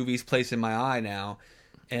just the movie's place in my eye now,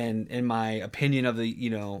 and in my opinion of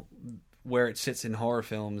the where it sits in horror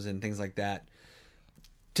films and things like that.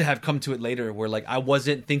 To have come to it later, where like I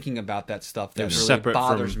wasn't thinking about that stuff that really separate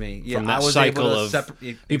bothers me. From that cycle of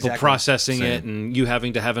people processing it and you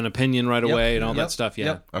having to have an opinion right away and all that stuff.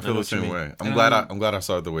 Yeah, I feel the same way. I'm glad I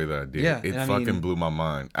saw it the way that I did. Yeah, it fucking blew my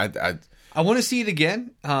mind. I want to see it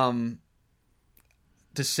again to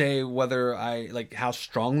say whether I like how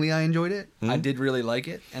strongly I enjoyed it. I did really like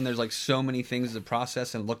it, and there's like so many things to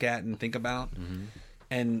process and look at and think about,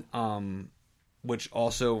 and which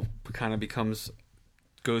also kind of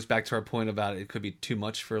goes back to our point about it could be too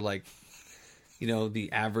much for like, the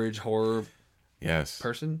average horror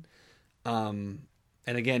person. And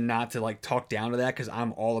again, not to like talk down to that because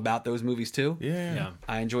I'm all about those movies too. Yeah.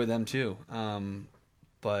 I enjoy them too.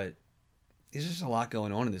 But there's just a lot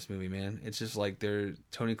going on in this movie, man. It's just like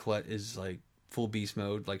Toni Collette is like full beast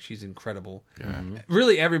mode. Like, she's incredible. Yeah.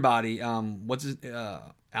 Really everybody.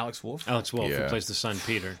 Alex Wolff? Alex Wolff, who plays the son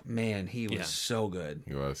Peter. Man, he was so good.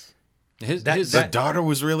 He was. His daughter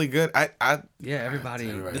was really good. Everybody.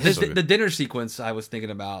 The dinner sequence I was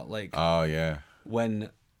thinking about, like, oh yeah,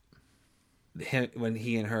 when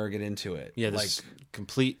he and her get into it, this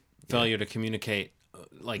complete failure to communicate,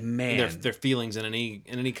 like, man, their feelings in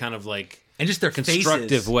any kind of like, and just their constructive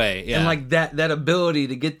faces. way, and like that ability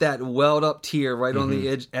to get that welled up tear right on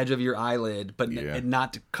the edge of your eyelid, but and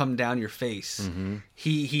not to come down your face.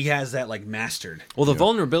 He has that like mastered. Well, the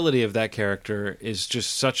vulnerability of that character is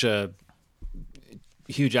just such a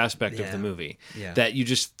huge aspect of the movie that you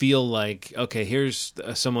just feel like, okay, here's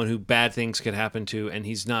someone who bad things could happen to, and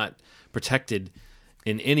he's not protected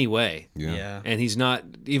in any way, and he's not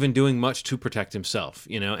even doing much to protect himself,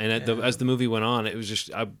 and as the movie went on, it was just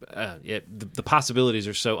the possibilities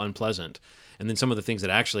are so unpleasant, and then some of the things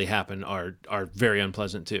that actually happen are very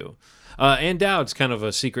unpleasant too. Ann Dowd's kind of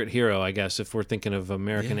a secret hero, I guess, if we're thinking of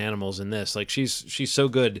American Animals in this. Like, she's so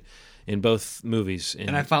good in both movies.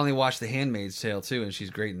 And I finally watched The Handmaid's Tale too, and she's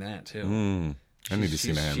great in that too. I need to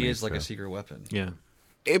see that. She is like a secret weapon. Yeah.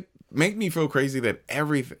 It made me feel crazy that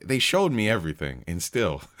they showed me everything, and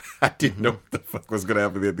still I didn't know what the fuck was gonna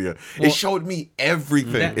happen at the end. Well, it showed me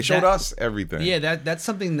everything. It showed us everything. Yeah, that's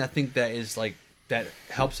something I think that is like that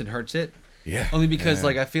helps and hurts it. Yeah. Only because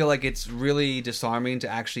like I feel like it's really disarming to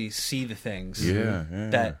actually see the things.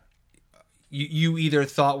 That you either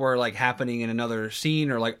thought were like happening in another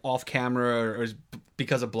scene or like off camera or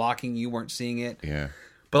because of blocking you weren't seeing it. Yeah.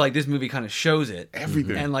 But like this movie kind of shows it.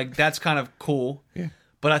 Everything. And like that's kind of cool. Yeah.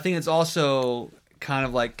 But I think it's also kind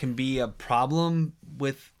of like can be a problem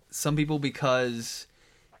with some people because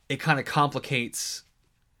it kind of complicates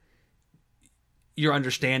your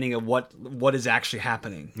understanding of what is actually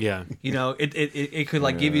happening. Yeah. You know, it could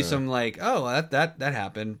like give you some like, oh, that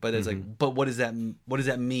happened, but it's like, but what does that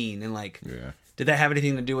mean? And like, did that have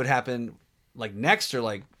anything to do with what happened like next or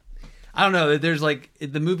like, I don't know. There's like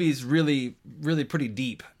the movie's really pretty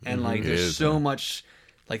deep and like there's so much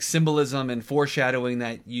like symbolism and foreshadowing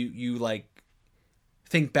that you like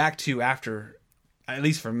think back to after, at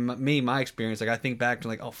least for me, my experience. Like I think back to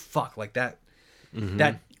like, oh fuck, like that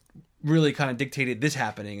really kind of dictated this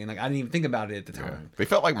happening, and like I didn't even think about it at the time. Yeah. They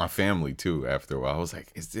felt like my family too. After a while, I was like,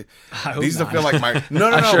 "Is this?" These don't feel like my no,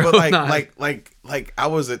 sure but like I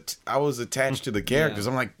was attached to the characters.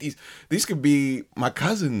 I'm like these could be my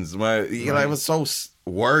cousins. I was so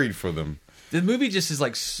worried for them. The movie just is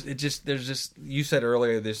like there's just you said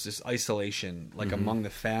earlier there's this isolation like among the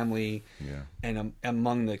family and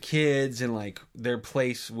among the kids and like their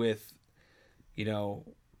place with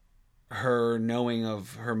her knowing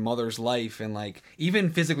of her mother's life and like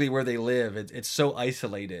even physically where they live it's so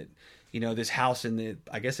isolated. This house in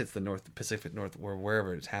I guess it's the Pacific North or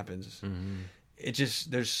wherever it happens. It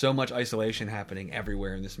just there's so much isolation happening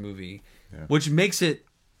everywhere in this movie, which makes it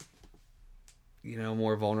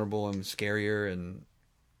more vulnerable and scarier. And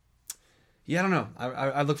I don't know.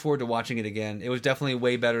 I look forward to watching it again. It was definitely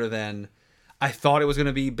way better than I thought it was going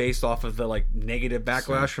to be based off of the like negative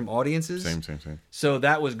backlash from audiences. Same. So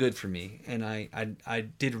that was good for me, and I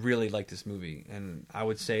did really like this movie. And I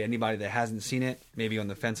would say anybody that hasn't seen it, maybe on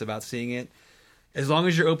the fence about seeing it, as long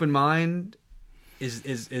as your open mind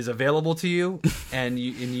is available to you, and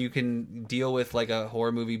you can deal with like a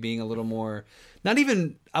horror movie being a little more, not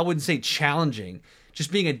even I wouldn't say challenging,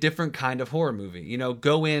 just being a different kind of horror movie.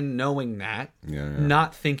 Go in knowing that,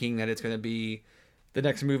 not thinking that it's going to be the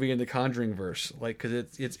next movie in the Conjuring verse, like because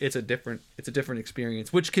it's a different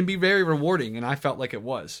experience, which can be very rewarding, and I felt like it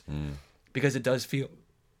was because it does feel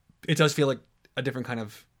like a different kind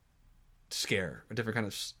of scare, a different kind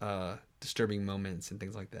of disturbing moments and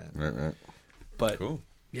things like that. Right. But cool.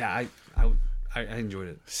 Yeah, I enjoyed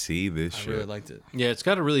it. See this shit. I really liked it. Yeah, it's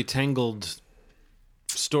got a really tangled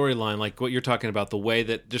storyline, like what you're talking about, the way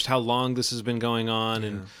that just how long this has been going on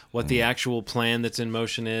and what the actual plan that's in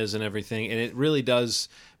motion is and everything. And it really does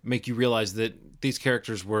make you realize that these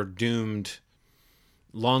characters were doomed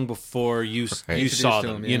long before you saw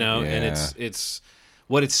them, and it's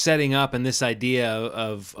what it's setting up, and this idea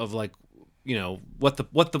of like, what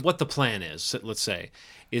the plan is, let's say,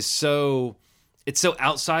 is so it's so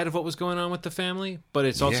outside of what was going on with the family, but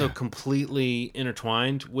it's also completely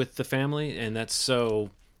intertwined with the family, and to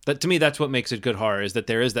me that's what makes it good horror, is that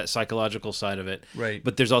there is that psychological side of it, right?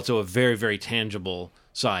 But there's also a very, very tangible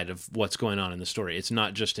side of what's going on in the story. It's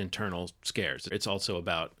not just internal scares; it's also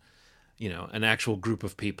about an actual group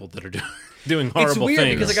of people that are doing horrible things. It's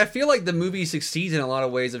weird because I feel like the movie succeeds in a lot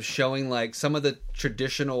of ways of showing like some of the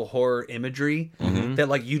traditional horror imagery that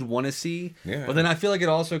like you'd want to see. Yeah. But then I feel like it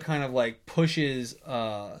also kind of like pushes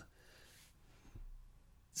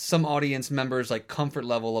some audience members like comfort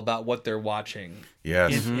level about what they're watching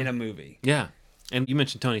in a movie. Yeah. And you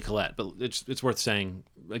mentioned Toni Collette, but it's worth saying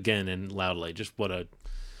again and loudly just what a...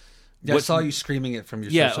 I saw you screaming it from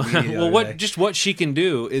your social media. Well, what she can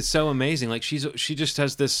do is so amazing. Like she just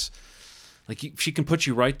has this, like she can put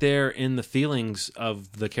you right there in the feelings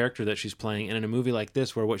of the character that she's playing. And in a movie like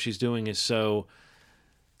this, where what she's doing is so,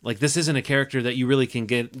 like, this isn't a character that you really can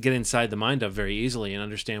get inside the mind of very easily and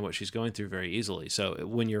understand what she's going through very easily. So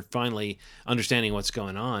when you're finally understanding what's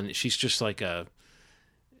going on, she's just like a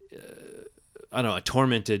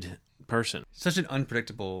tormented person. Such an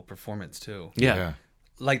unpredictable performance too. Yeah.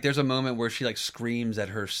 Like, there's a moment where she, like, screams at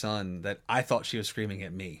her son that I thought she was screaming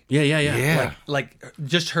at me. Yeah. Like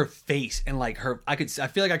just her face and, like, I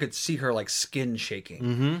feel like I could see her, like, skin shaking.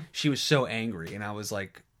 Mm-hmm. She was so angry, and I was,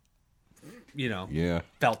 like,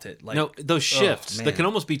 felt it. Like, no, those shifts that can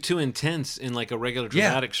almost be too intense in, like, a regular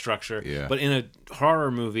dramatic structure. Yeah. But in a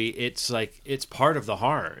horror movie, it's, like, it's part of the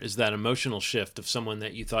horror, is that emotional shift of someone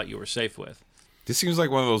that you thought you were safe with. This seems like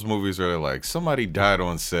one of those movies where like somebody died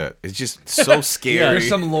on set. It's just so scary. There's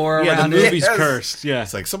some lore Yeah, the around it. movie's cursed. Yeah.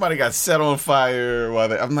 It's like somebody got set on fire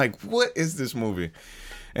while I'm like, what is this movie?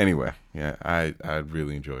 Anyway, yeah, I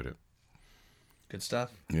really enjoyed it. Good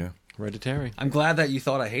stuff. Yeah. Hereditary. I'm glad that you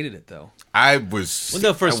thought I hated it, though. I was. Well,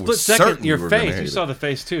 no, for a I split was second, certain your you were gonna face. hate You it. saw the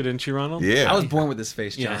face too, didn't you, Ronald? Yeah. I was born with this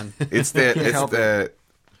face, Yeah. John. It's that. Can't It's help that.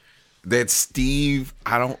 That Steve.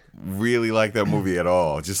 I don't really like that movie at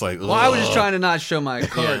all. Just like. Well, I was just trying to not show my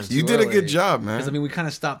cards. You too did a early. good job, man. Because I mean, we kind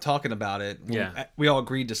of stopped talking about it. Yeah. We all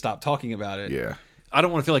agreed to stop talking about it. Yeah. I don't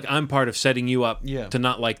want to feel like I'm part of setting you up Yeah. to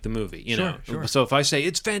not like the movie. You know. Sure. So if I say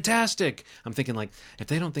it's fantastic, I'm thinking like, if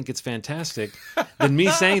they don't think it's fantastic, then me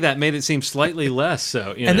saying that made it seem slightly less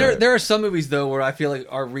so. You And know? there are some movies though where I feel like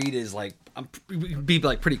our read is like be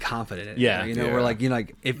like pretty confident in it. Yeah. You know, Yeah. we're like, you know,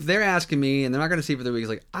 like if they're asking me and they're not going to see it for the week, it's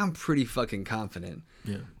like I'm pretty fucking confident.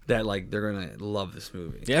 Yeah. That like they're gonna love this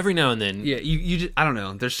movie. Yeah, every now and then. Yeah, you just, I don't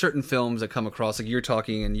know. There's certain films that come across like you're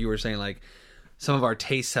talking and you were saying like some of our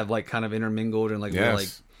tastes have like kind of intermingled and like we're like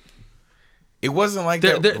It wasn't like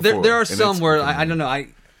there, that. there are and some it's where fucking- I don't know.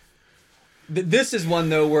 This is one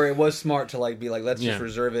though where it was smart to like be like let's just Yeah.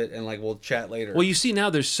 reserve it and like we'll chat later. Well, you see now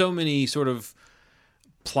there's so many sort of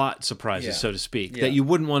plot surprises, Yeah. so to speak, Yeah. that you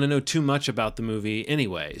wouldn't want to know too much about the movie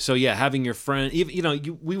anyway. So yeah, having your friend,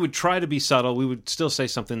 even we would try to be subtle. We would still say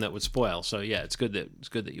something that would spoil. So yeah, it's good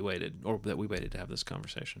that you waited, or that we waited to have this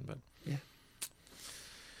conversation. But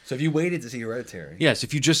So if you waited to see Hereditary, yes,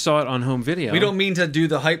 if you just saw it on home video, we don't mean to do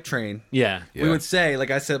the hype train. Yeah, Yeah. We would say,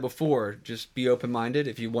 like I said before, just be open minded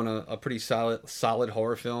if you want a pretty solid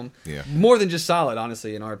horror film. Yeah. More than just solid,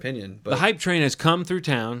 honestly, in our opinion. But the hype train has come through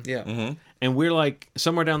town. yeah. And we're like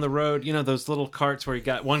somewhere down the road, those little carts where you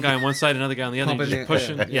got one guy on one side, another guy on the other, and Pumping you're it,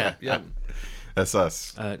 just pushing. yeah. Yeah. That's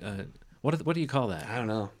us. What do you call that? I don't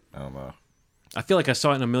know. I don't know. I feel like I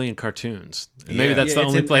saw it in a million cartoons. And Yeah. maybe that's Yeah, the it's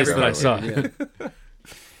only in place that I everywhere. saw. Yeah.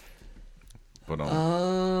 But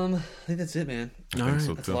I think that's it, man. I think Alright.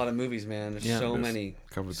 so That's a too. lot of movies, man. There's Yeah. so Yes. many.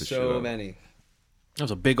 Covered the shit So up. many. That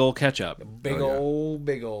was a big old ketchup. Big Oh, yeah. old,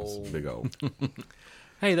 big old. Big old,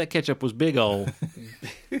 Hey, that ketchup was big old.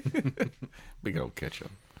 big old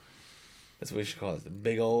ketchup. That's what we should call it. The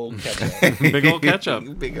big old ketchup. Big old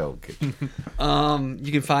ketchup. Big old ketchup.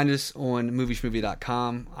 You can find us on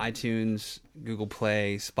movieshmovie.com, iTunes, Google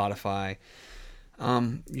Play, Spotify.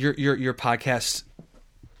 Your podcast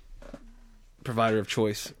provider of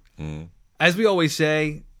choice. As we always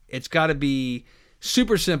say, it's got to be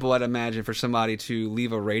super simple, I'd imagine, for somebody to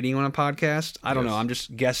leave a rating on a podcast. I don't Yes. know. I'm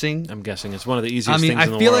just guessing. I'm guessing it's one of the easiest I mean, things I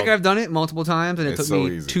in the feel world. like I've done it multiple times, and it It's took so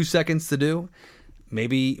me easy. 2 seconds to do.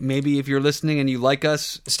 Maybe if you're listening and you like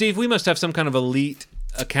us, Steve, we must have some kind of elite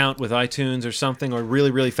account with iTunes or something, or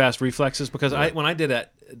really, really fast reflexes. Because when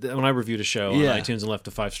I reviewed a show Yeah. on iTunes and left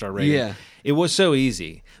a 5-star rating, Yeah. it was so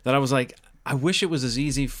easy that I was like, I wish it was as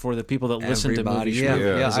easy for the people that listen to Everybody, movies yeah, as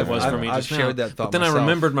it yeah, was I've- for me I've just now. shared that thought But then myself. I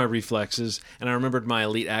remembered my reflexes, and I remembered my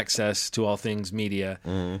elite access to all things media.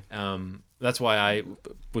 That's why I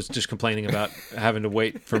was just complaining about having to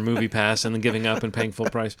wait for Movie Pass and then giving up and paying full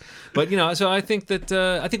price. But so I think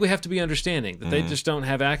that we have to be understanding that they just don't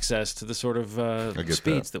have access to the sort of get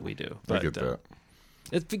speeds that we do. I get that.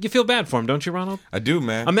 You feel bad for them, don't you, Ronald? I do,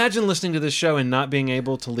 man. Imagine listening to this show and not being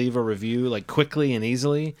able to leave a review like quickly and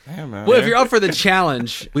easily. Yeah, man. well, if you're up for the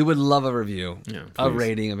challenge, we would love a review, Yeah, a please.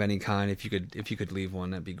 rating of any kind. If you could leave one,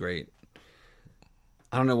 that'd be great.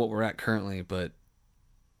 I don't know what we're at currently, but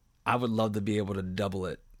I would love to be able to double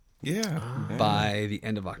it yeah. by the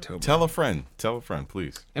end of October. Tell a friend,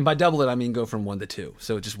 please. And by double it, I mean go from 1 to 2.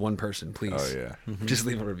 So just one person, please. Oh yeah, Just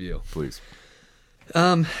leave a review. please.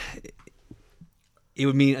 It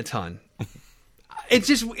would mean a ton. It's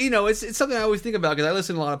just, it's something I always think about because I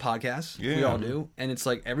listen to a lot of podcasts. We Yeah. all do. And it's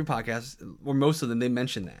like every podcast, or most of them, they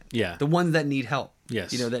mention that. Yeah. The ones that need help.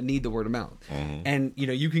 Yes. That need the word of mouth. And,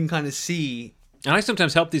 you can kind of see. And I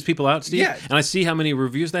sometimes help these people out, Steve. Yeah. And I see how many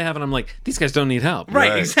reviews they have, and I'm like, these guys don't need help. Right,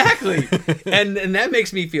 Right. exactly. and that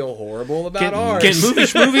makes me feel horrible about Can ours. Movie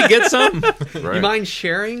Schmovie get some? Right. You mind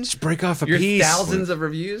sharing Break off a your piece. thousands of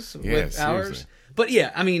reviews Yeah, with ours? seriously. But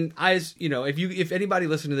yeah, I mean, if anybody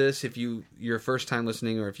listened to this, if your first time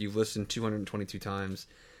listening, or if you've listened 222 times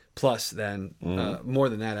plus, then more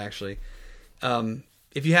than that actually,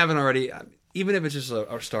 if you haven't already, even if it's just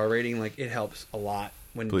a star rating, like it helps a lot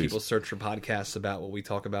when Please. people search for podcasts about what we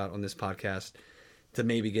talk about on this podcast, to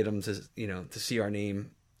maybe get them to to see our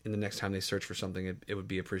name in the next time they search for something. It would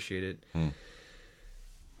be appreciated.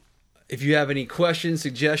 If you have any questions,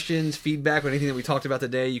 suggestions, feedback, or anything that we talked about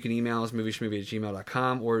today, you can email us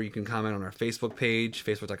movieschmovie@gmail.com, or you can comment on our Facebook page,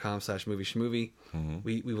 facebook.com/movieschmovie.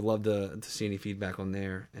 We would love to see any feedback on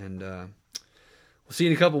there. And see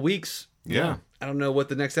you in a couple weeks. Yeah. I don't know what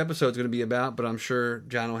the next episode's going to be about, but I'm sure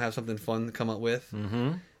John will have something fun to come up with. Mm-hmm.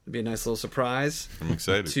 It'll be a nice little surprise. I'm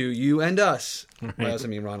excited. To you and us. Right. Well, I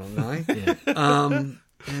mean Ronald and I. Yeah.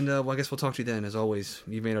 And well, I guess we'll talk to you then. As always,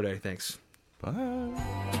 you've made our day. Thanks.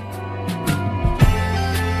 Bye.